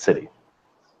that city.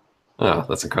 Oh,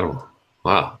 that's incredible!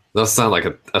 Wow, those sound like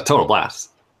a total blast.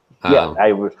 Yeah,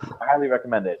 I highly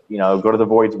recommend it. Go to the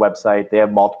Void's website. They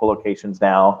have multiple locations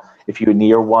now. If you're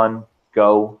near one,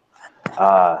 go.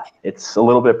 It's a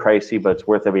little bit pricey, but it's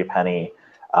worth every penny.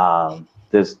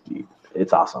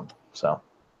 It's awesome. So.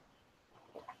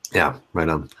 Yeah, right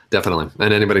on. Definitely.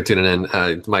 And anybody tuning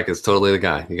in, Mike is totally the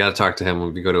guy. You got to talk to him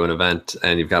when you go to an event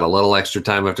and you've got a little extra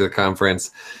time after the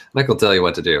conference. Mike will tell you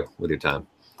what to do with your time,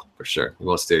 for sure. He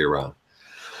won't steer you wrong.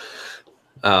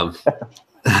 Um,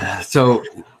 so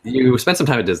you spent some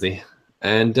time at Disney,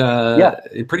 and Yeah.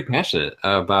 you're pretty passionate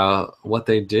about what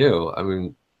they do. I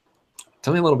mean,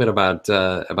 tell me a little bit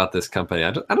about this company.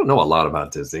 I don't know a lot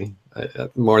about Disney,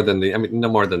 more than no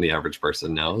more than the average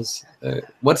person knows.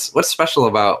 What's special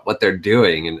about what they're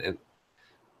doing, and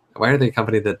why are they a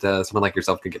company that someone like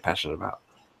yourself could get passionate about?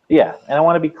 Yeah, and I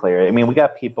want to be clear. I mean, we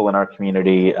got people in our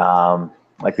community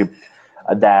like we,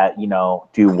 that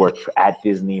do work at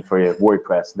Disney for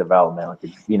WordPress development, like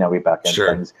we back end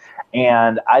Sure. things.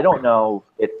 And I don't know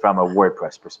it from a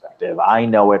WordPress perspective. I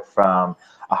know it from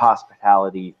a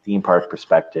hospitality theme park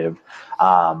perspective.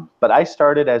 But I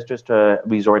started as just a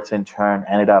resorts intern,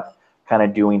 ended up kind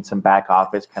of doing some back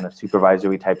office kind of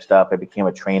supervisory type stuff. I became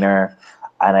a trainer,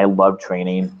 and I love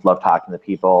training, love talking to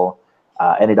people.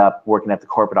 Ended up working at the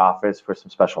corporate office for some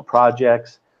special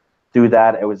projects. Through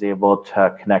that, I was able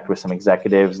to connect with some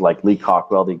executives like Lee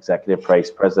Cockrell, the executive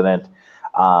vice president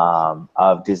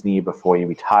of Disney before he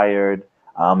retired,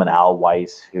 and Al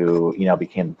Weiss, who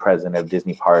became the president of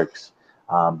Disney Parks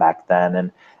back then.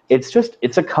 And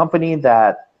it's a company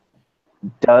that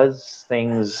does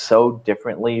things so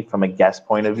differently from a guest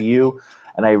point of view,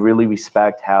 and I really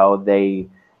respect how they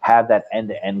have that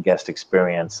end-to-end guest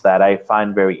experience that I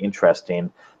find very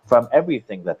interesting from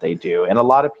everything that they do. And a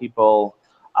lot of people,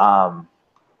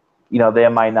 they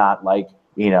might not like,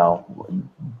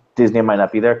 Disney might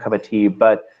not be their cup of tea,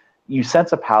 but you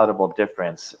sense a palatable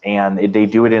difference, and they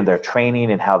do it in their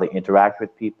training and how they interact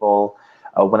with people.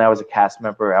 When I was a cast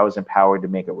member, I was empowered to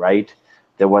make it right.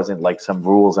 There wasn't like some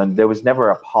rules, and there was never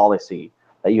a policy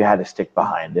that you had to stick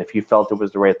behind. If you felt it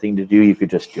was the right thing to do, you could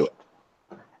just do it.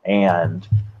 And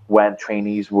when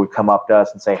trainees would come up to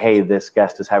us and say, hey, this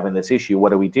guest is having this issue, what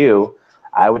do we do?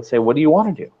 I would say, what do you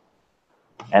want to do?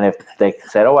 And if they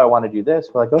said, oh, I want to do this,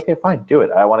 we're like, okay, fine, do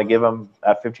it. I want to give them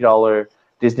a $50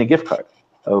 Disney gift card.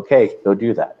 Okay, go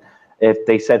do that. If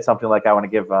they said something like, I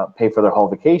want to pay for their whole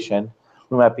vacation,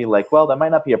 we might be like, well, that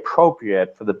might not be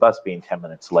appropriate for the bus being 10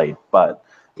 minutes late, but,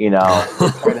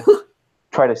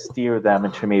 try to steer them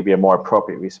into maybe a more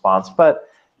appropriate response. But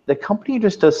the company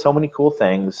just does so many cool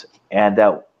things, and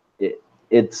that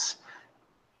it's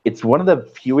one of the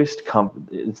fewest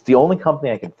it's the only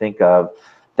company I can think of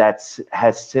that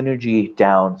has synergy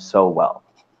down so well.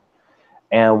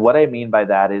 And what I mean by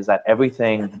that is that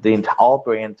all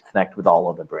brands connect with all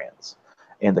of the brands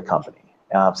in the company.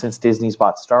 Since Disney's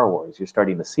bought Star Wars, you're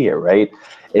starting to see it, right?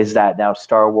 Is that now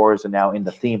Star Wars are now in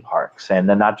the theme parks, and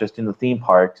they're not just in the theme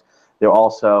parks; they're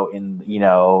also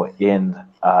in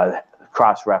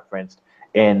cross-referenced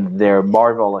in their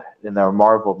Marvel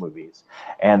movies,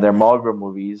 and their Marvel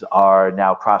movies are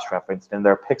now cross-referenced in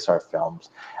their Pixar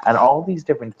films, and all these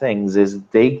different things is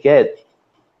they get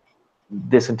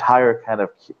this entire kind of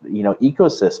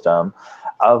ecosystem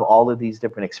of all of these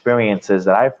different experiences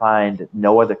that I find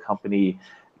no other company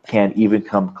can even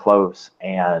come close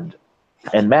and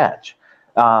match.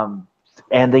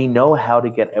 And they know how to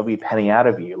get every penny out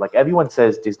of you. Like everyone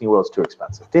says Disney World's too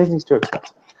expensive. Disney's too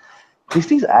expensive.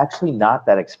 Disney's actually not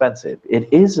that expensive.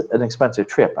 It is an expensive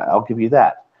trip, I'll give you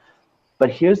that.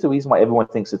 But here's the reason why everyone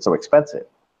thinks it's so expensive.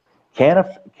 Can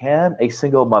a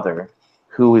single mother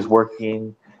who is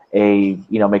working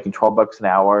making $12 an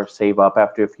hour, save up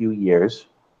after a few years,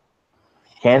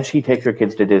 can she take her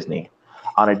kids to Disney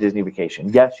on a Disney vacation?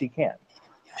 Yes, she can.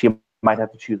 She might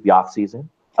have to choose the off season,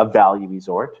 a value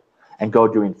resort, and go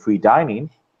during free dining.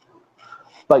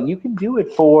 But you can do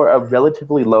it for a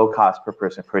relatively low cost per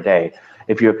person per day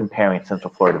if you're comparing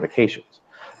Central Florida vacations.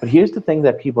 But here's the thing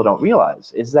that people don't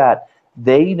realize is that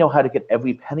they know how to get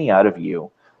every penny out of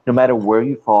you, no matter where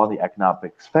you fall on the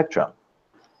economic spectrum.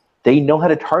 They know how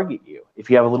to target you.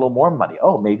 If you have a little more money,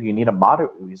 oh, maybe you need a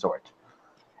moderate resort,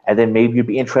 and then maybe you'd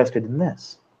be interested in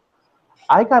this.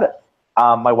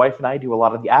 My wife and I do a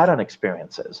lot of the add-on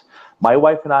experiences. My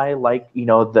wife and I like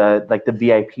the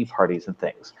VIP parties and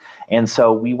things, and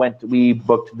so we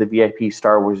booked the VIP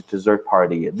Star Wars dessert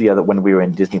party when we were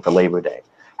in Disney for Labor Day.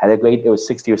 It was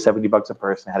 $60 or $70 a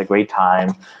person. Had a great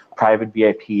time. Private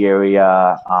VIP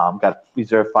area. Got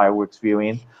reserved fireworks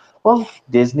viewing. Well,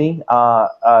 Disney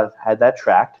had that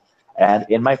tracked, and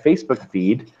in my Facebook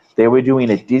feed, they were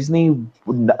doing a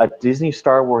Disney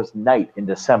Star Wars night in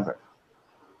December,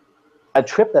 a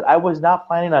trip that I was not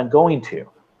planning on going to.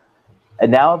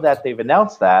 And now that they've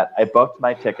announced that, I booked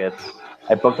my tickets,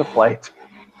 I booked a flight,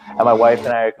 and my wife and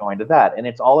I are going to that. And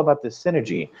it's all about this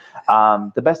synergy.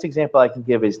 The best example I can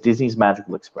give is Disney's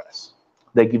Magical Express.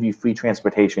 they give you free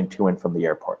transportation to and from the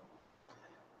airport.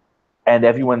 And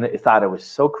everyone thought it was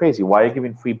so crazy. Why are you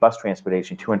giving free bus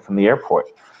transportation to and from the airport?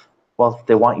 Well,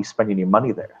 they want you spending your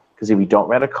money there. Because if you don't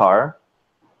rent a car,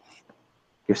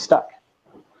 you're stuck.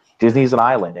 Disney's an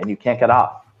island, and you can't get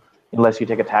off unless you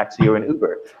take a taxi or an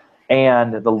Uber.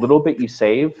 And the little bit you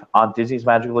save on Disney's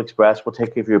Magical Express will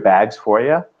take care of your bags for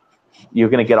you. You're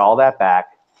going to get all that back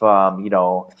from,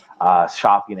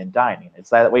 shopping and dining.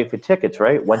 It's that way for tickets,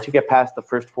 right? Once you get past the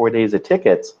first 4 days of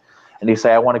tickets, and you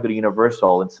say, I want to go to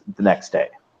Universal the next day.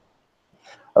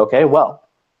 Okay, well,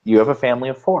 you have a family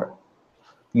of 4.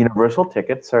 Universal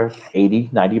tickets are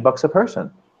 $80, $90 a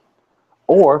person.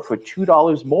 Or for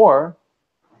 $2 more,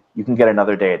 you can get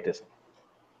another day at Disney.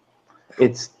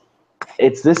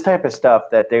 It's this type of stuff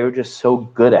that they were just so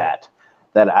good at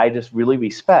that I just really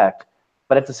respect,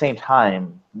 but at the same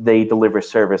time, they deliver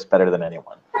service better than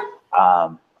anyone.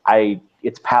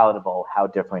 It's palatable how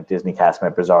different Disney cast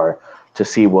members are to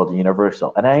SeaWorld and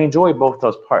Universal, and I enjoy both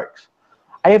those parks.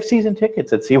 I have season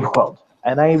tickets at SeaWorld,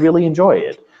 and I really enjoy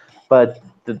it, but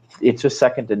it's just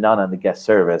second to none on the guest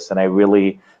service, and I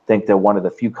really think they're one of the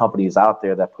few companies out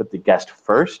there that put the guest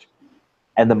first,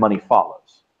 and the money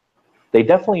follows. They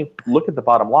definitely look at the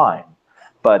bottom line,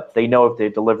 but they know if they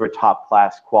deliver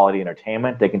top-class quality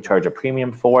entertainment, they can charge a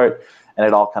premium for it, and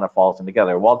it all kind of falls in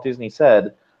together. Walt Disney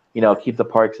said, keep the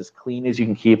parks as clean as you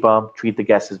can keep them, treat the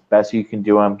guests as best you can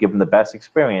do them, give them the best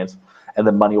experience, and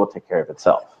the money will take care of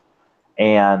itself.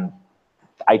 And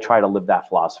I try to live that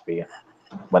philosophy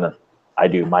when I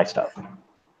do my stuff.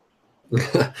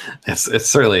 It's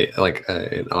certainly like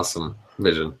an awesome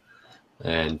vision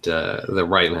and the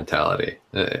right mentality.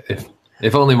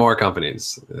 If only more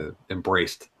companies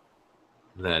embraced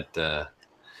that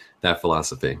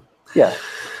philosophy. Yeah.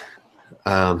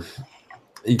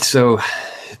 So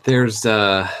there was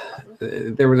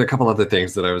a couple other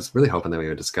things that I was really hoping that we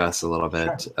would discuss a little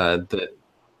bit. Sure. That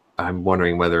I'm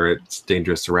wondering whether it's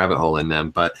dangerous to rabbit hole in them,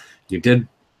 but you did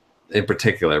in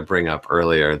particular bring up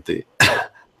earlier the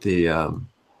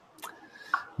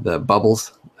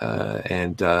bubbles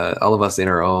and all of us in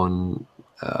our own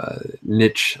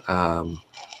niche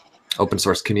open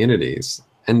source communities.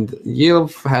 And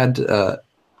you've had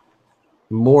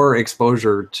more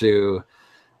exposure to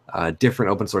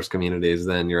different open source communities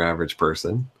than your average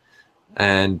person,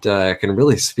 and can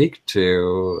really speak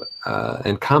to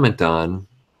and comment on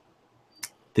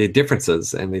the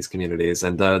differences in these communities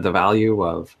and the value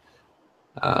of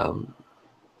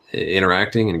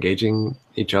interacting, engaging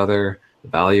each other, the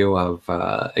value of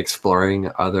exploring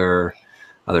other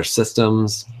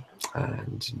systems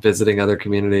and visiting other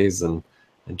communities and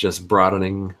just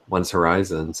broadening one's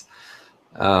horizons.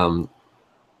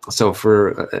 So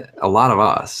for a lot of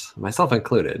us, myself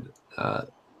included,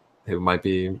 who might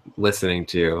be listening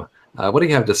to you, what do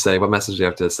you have to say? What message do you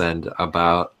have to send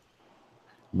about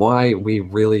why we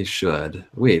really should,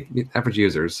 we average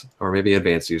users, or maybe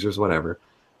advanced users, whatever,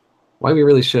 why we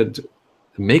really should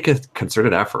make a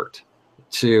concerted effort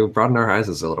to broaden our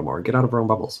horizons a little more, get out of our own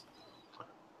bubbles?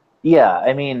 Yeah,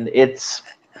 I mean, it's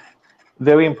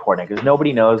very important because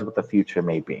nobody knows what the future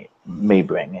may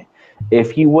bring.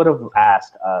 If you would have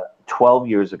asked 12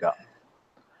 years ago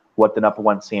what the number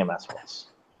one CMS was,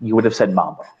 you would have said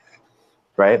Mambo,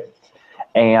 right?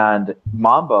 And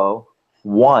Mambo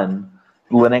won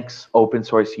Linux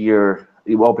Linux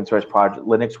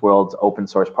World's Open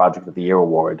Source Project of the Year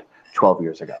award 12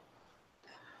 years ago.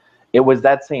 It was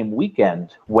that same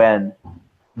weekend when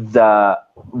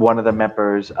one of the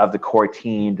members of the core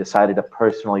team decided to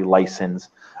personally license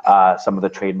some of the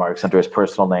trademarks under his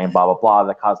personal name, blah, blah, blah,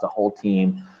 that caused the whole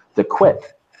team to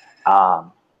quit.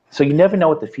 So you never know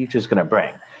what the future is going to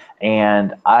bring.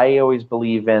 And I always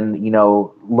believe in,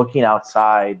 looking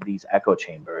outside these echo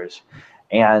chambers.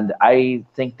 And I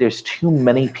think there's too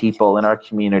many people in our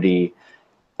community,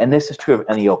 and this is true of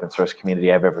any open source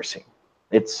community I've ever seen.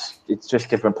 It's just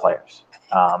different players.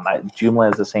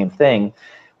 Joomla is the same thing,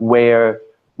 where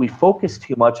we focus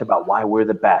too much about why we're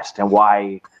the best and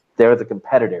why they're the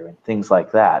competitor and things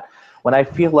like that, when I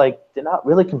feel like they're not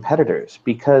really competitors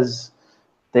because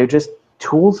they're just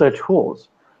tools are tools.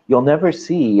 You'll never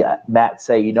see Matt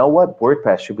say, you know what,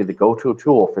 WordPress should be the go-to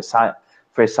tool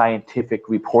for scientific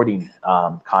reporting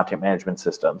content management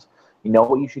systems. You know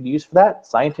what you should use for that?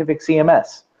 Scientific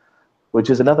CMS, which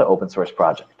is another open source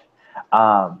project.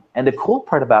 And the cool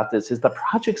part about this is the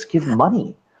projects give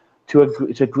money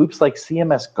to groups like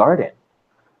CMS Garden,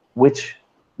 which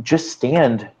just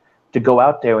stand to go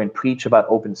out there and preach about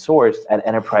open source at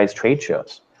enterprise trade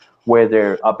shows, where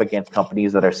they're up against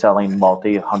companies that are selling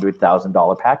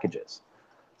multi-$100,000 packages.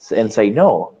 and say,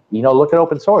 no, look at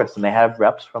open source. And they have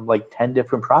reps from like 10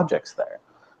 different projects there,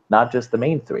 not just the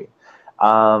main three.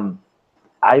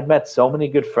 I've met so many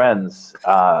good friends,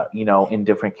 in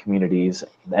different communities,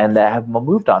 and that have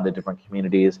moved on to different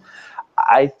communities.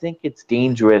 I think it's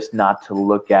dangerous not to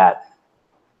look at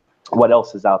what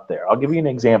else is out there. I'll give you an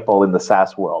example in the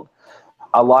SaaS world.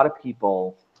 A lot of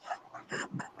people,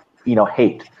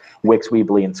 hate Wix,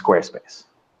 Weebly, and Squarespace.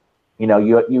 You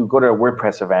go to a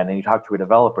WordPress event and you talk to a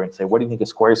developer and say, what do you think of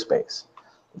Squarespace?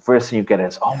 The first thing you get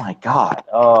is, oh my God,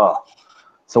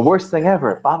 it's the worst thing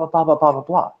ever, blah, blah, blah, blah, blah, blah,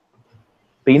 blah.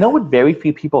 But you know what very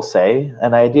few people say,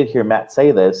 and I did hear Matt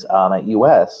say this at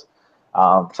US,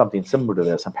 something similar to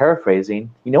this, I'm paraphrasing,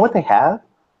 you know what they have?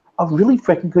 A really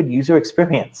freaking good user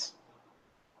experience.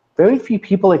 Very few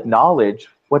people acknowledge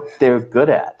what they're good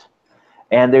at.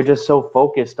 And they're just so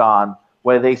focused on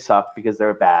whether they suck because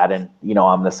they're bad and, I'm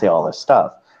going to say all this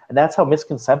stuff. And that's how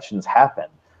misconceptions happen.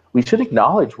 We should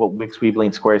acknowledge what Wix, Weebly,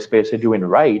 and Squarespace are doing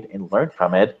right and learn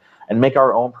from it and make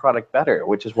our own product better,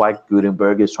 which is why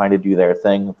Gutenberg is trying to do their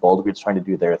thing, BoldGrid is trying to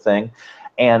do their thing,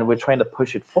 and we're trying to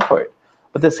push it forward.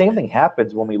 But the same thing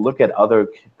happens when we look at other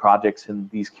projects in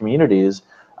these communities,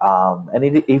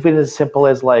 and even as simple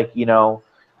as like,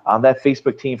 that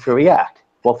Facebook team for React.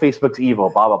 Well, Facebook's evil,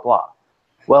 blah, blah, blah.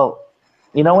 Well,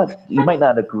 you know what? You might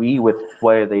not agree with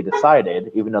where they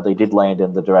decided, even though they did land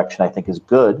in the direction I think is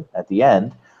good at the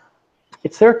end.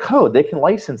 It's their code. They can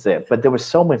license it. But there was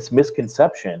so much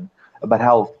misconception about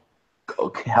how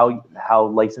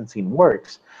licensing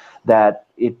works that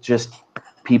it just,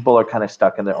 people are kind of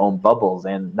stuck in their own bubbles,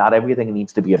 and not everything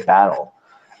needs to be a battle.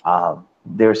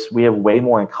 We have way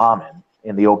more in common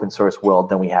in the open source world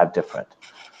than we have different.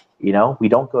 We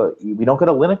don't go to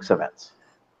Linux events.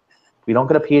 We don't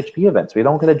go to PHP events. We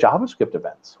don't go to JavaScript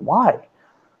events. Why?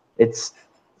 It's,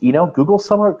 Google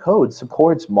Summer Code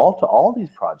supports all these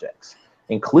projects,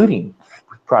 including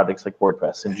projects like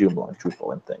WordPress and Joomla and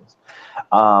Drupal and things,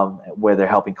 where they're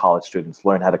helping college students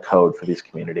learn how to code for these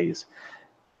communities.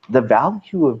 The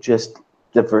value of just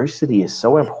diversity is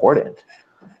so important,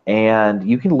 and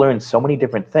you can learn so many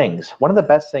different things. One of the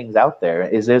best things out there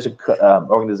is there's an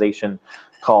organization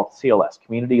called CLS,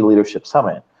 Community Leadership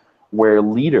Summit, where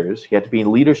leaders, you have to be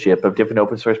in leadership of different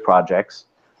open source projects,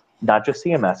 not just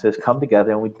CMSs, come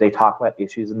together and they talk about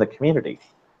issues in the community.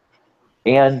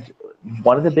 And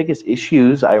one of the biggest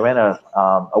issues, I ran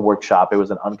a workshop, it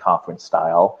was an unconference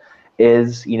style,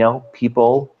 is,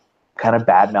 people kind of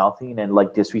bad-mouthing and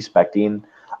like disrespecting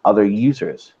other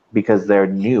users because they're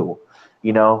new,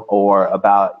 or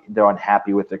they're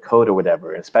unhappy with their code or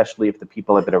whatever, especially if the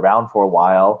people have been around for a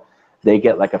while, they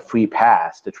get like a free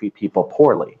pass to treat people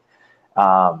poorly.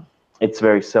 It's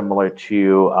very similar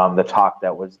to the talk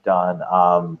that was done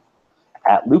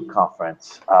at Loop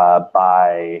Conference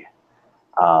by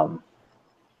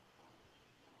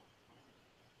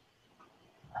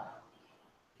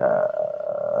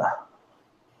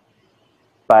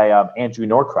Andrew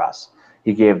Norcross.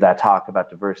 He gave that talk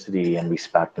about diversity and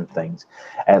respect and things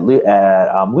at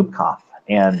LoopConf,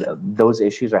 and those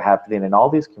issues are happening in all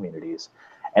these communities.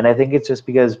 And I think it's just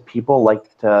because people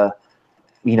like to,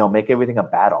 make everything a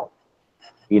battle.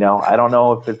 I don't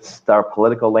know if it's our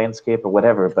political landscape or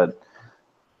whatever, but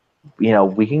we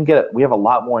have a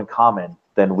lot more in common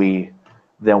than we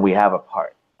have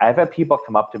apart. I've had people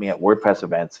come up to me at WordPress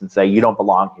events and say, you don't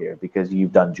belong here because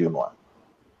you've done Joomla.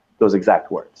 Those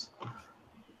exact words.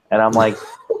 And I'm like,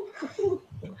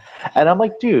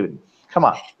 dude, come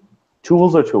on.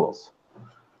 Tools are tools.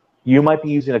 You might be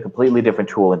using a completely different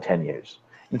tool in 10 years.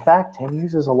 In fact, 10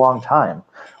 years is a long time.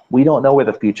 We don't know where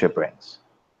the future brings.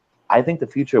 I think the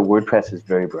future of WordPress is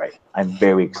very bright. I'm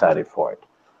very excited for it.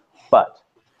 But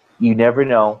you never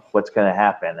know what's going to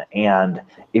happen. And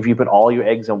if you put all your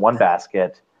eggs in one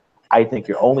basket, I think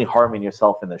you're only harming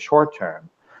yourself in the short term.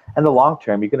 In the long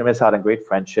term, you're going to miss out on great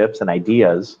friendships and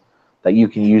ideas that you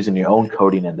can use in your own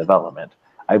coding and development.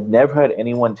 I've never had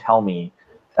anyone tell me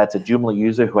that's a Joomla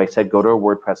user who I said go to a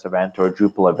WordPress event or a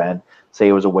Drupal event say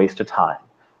it was a waste of time.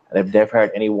 And I've never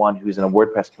had anyone who's in a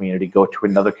WordPress community go to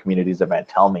another community's event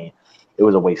tell me it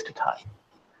was a waste of time.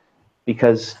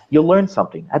 Because you'll learn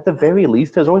something. At the very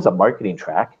least, there's always a marketing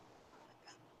track.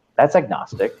 That's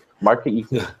agnostic. You can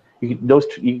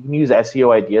use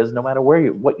SEO ideas no matter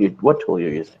what tool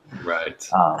you're using. Right.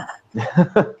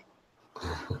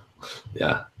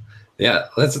 Yeah.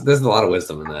 There's a lot of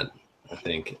wisdom in that, I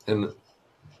think, and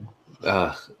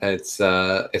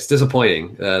it's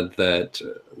disappointing that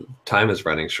time is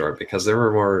running short, because there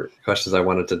were more questions I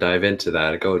wanted to dive into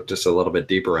that, go just a little bit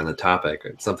deeper on the topic.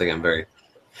 It's something I'm very,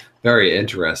 very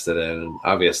interested in, and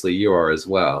obviously you are as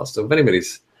well. So if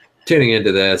anybody's tuning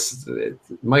into this,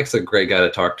 Mike's a great guy to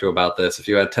talk to about this. If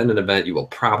you attend an event, you will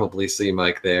probably see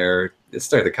Mike there.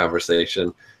 Start the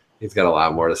conversation. He's got a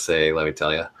lot more to say, let me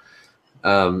tell you.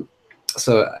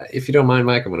 So if you don't mind,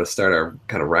 Mike, I'm going to start our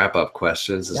kind of wrap-up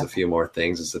questions. There's a few more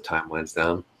things as the time winds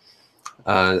down.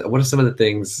 What are some of the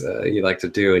things you like to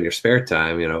do in your spare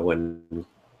time, when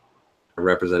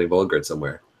representing BoldGrid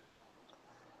somewhere?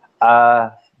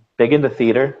 Big into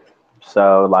theater,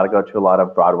 so go to a lot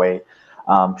of Broadway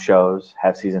shows,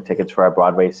 have season tickets for our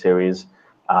Broadway series,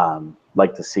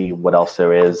 like to see what else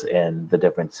there is in the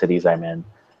different cities I'm in,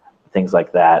 things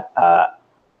like that.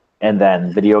 And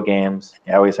then video games.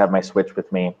 I always have my Switch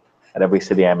with me at every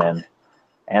city I'm in.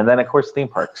 And then, of course, theme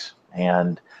parks.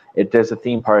 And if there's a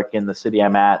theme park in the city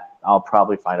I'm at, I'll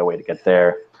probably find a way to get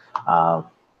there.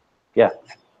 Yeah.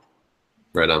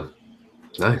 Right on.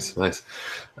 Nice.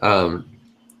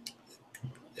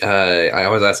 I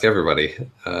always ask everybody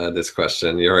this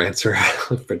question. Your answer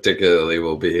particularly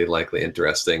will be likely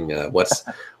interesting. What's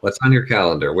on your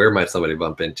calendar? Where might somebody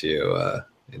bump into you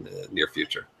in the near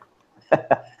future?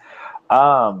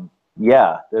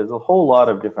 Yeah, there's a whole lot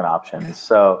of different options.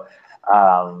 So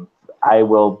I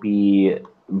will be,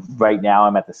 right now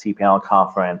I'm at the cPanel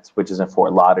conference, which is in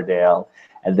Fort Lauderdale,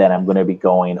 and then I'm going to be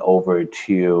going over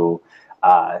to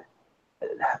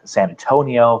San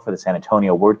Antonio for the San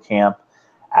Antonio WordCamp.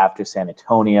 After San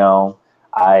Antonio,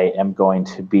 I am going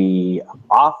to be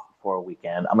off for a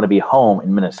weekend. I'm going to be home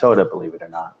in Minnesota, believe it or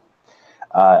not.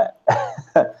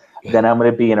 Then I'm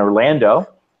going to be in Orlando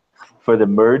for the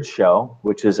Merge show,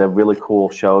 which is a really cool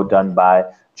show done by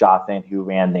Jothan, who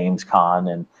ran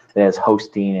NamesCon, and it has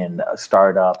hosting and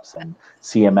startups and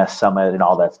CMS Summit and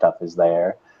all that stuff is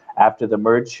there. After the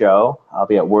Merge show, I'll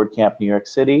be at WordCamp New York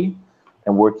City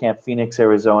and WordCamp Phoenix,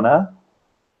 Arizona.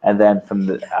 And then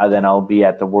then I'll be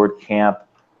at the WordCamp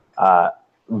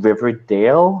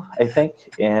Riverdale, I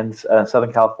think, in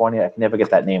Southern California. I can never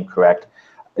get that name correct.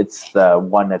 It's the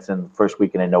one that's in the first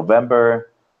weekend in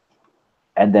November.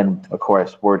 And then, of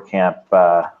course,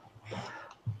 WordCamp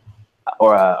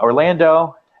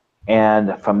Orlando.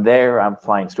 And from there, I'm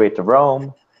flying straight to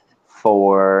Rome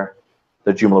for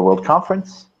the Joomla World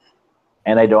Conference.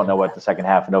 And I don't know what the second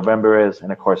half of November is.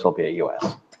 And, of course, I'll be at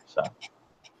US. So.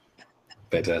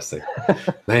 Fantastic.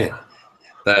 Man,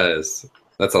 that's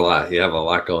a lot. You have a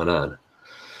lot going on.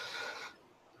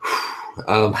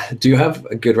 Do you have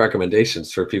good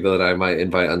recommendations for people that I might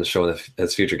invite on the show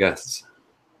as future guests?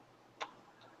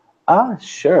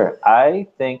 Sure. I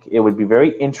think it would be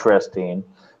very interesting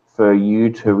for you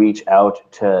to reach out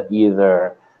to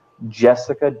either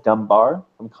Jessica Dunbar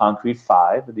from Concrete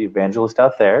 5, the evangelist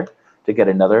out there, to get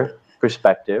another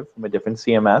perspective from a different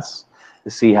CMS, to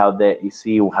see how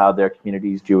their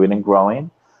community is doing and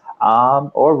growing,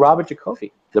 or Robert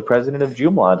Jacoby, the president of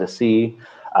Joomla, to see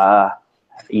how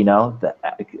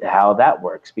that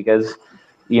works, because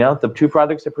the two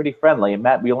projects are pretty friendly. And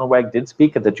Matt Wheelenweg did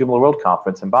speak at the Joomla World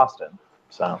Conference in Boston.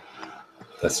 So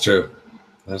that's true.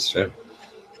 I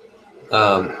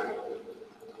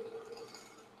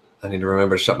need to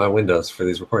remember to shut my windows for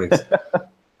these recordings.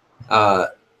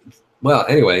 Well,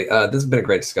 anyway, this has been a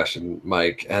great discussion,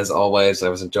 Mike. As always, I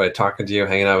was enjoyed talking to you,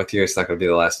 hanging out with you. It's not going to be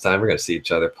the last time. We're going to see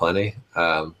each other plenty.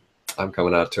 I'm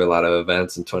coming out to a lot of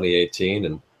events in 2018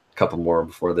 and a couple more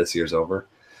before this year's over.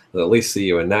 I'll at least see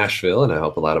you in Nashville, and I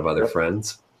hope a lot of other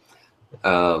friends.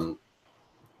 For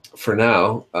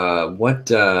now,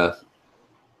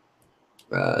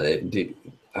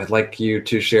 I'd like you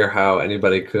to share how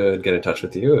anybody could get in touch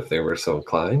with you if they were so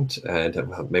inclined,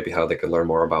 and maybe how they could learn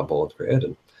more about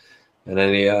BoldGrid, and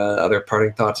any other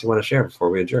parting thoughts you want to share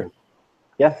before we adjourn.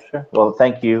 Yeah, sure. Well,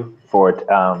 thank you for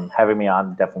having me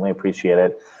on. Definitely appreciate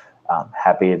it.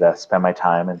 Happy to spend my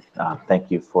time, and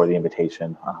thank you for the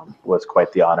invitation. Was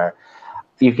quite the honor.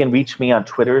 You can reach me on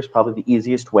Twitter is probably the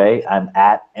easiest way. I'm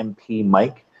at MP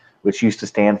Mike, which used to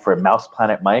stand for Mouse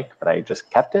Planet Mike, but I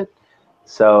just kept it.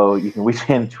 So you can reach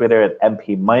me on Twitter at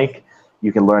MP Mike.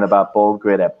 You can learn about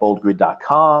BoldGrid at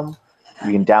boldgrid.com.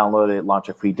 You can download it, launch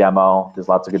a free demo. There's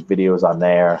lots of good videos on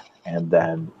there. And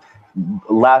then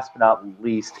last but not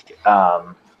least,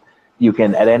 you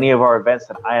can, at any of our events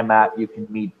that I am at, you can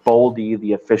meet Boldy,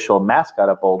 the official mascot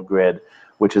of BoldGrid,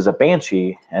 which is a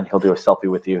banshee, and he'll do a selfie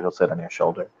with you. He'll sit on your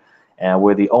shoulder. And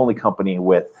we're the only company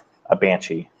with a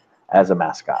banshee as a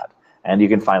mascot. And you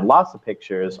can find lots of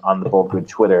pictures on the BoldGrid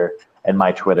Twitter and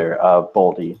my Twitter of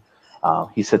Boldy.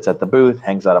 He sits at the booth,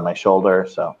 hangs out on my shoulder,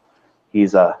 so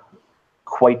he's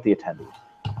quite the attendee.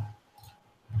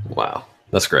 Wow,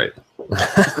 that's great.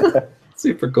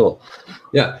 Super cool.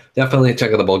 Yeah, definitely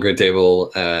check out the BoldGrid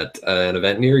table at an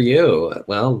event near you.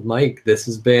 Well, Mike, this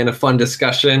has been a fun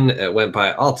discussion. It went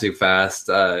by all too fast.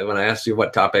 When I asked you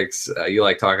what topics you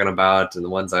like talking about and the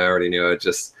ones I already knew, I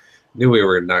just knew we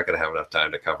were not going to have enough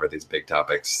time to cover these big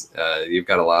topics. You've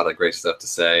got a lot of great stuff to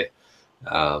say.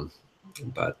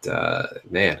 But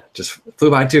man, just flew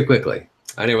by too quickly.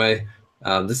 Anyway,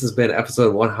 this has been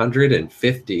episode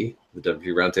 150 of the WP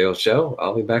Roundtable Show.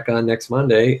 I'll be back on next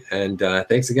Monday. And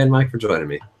thanks again, Mike, for joining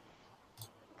me.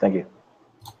 Thank you.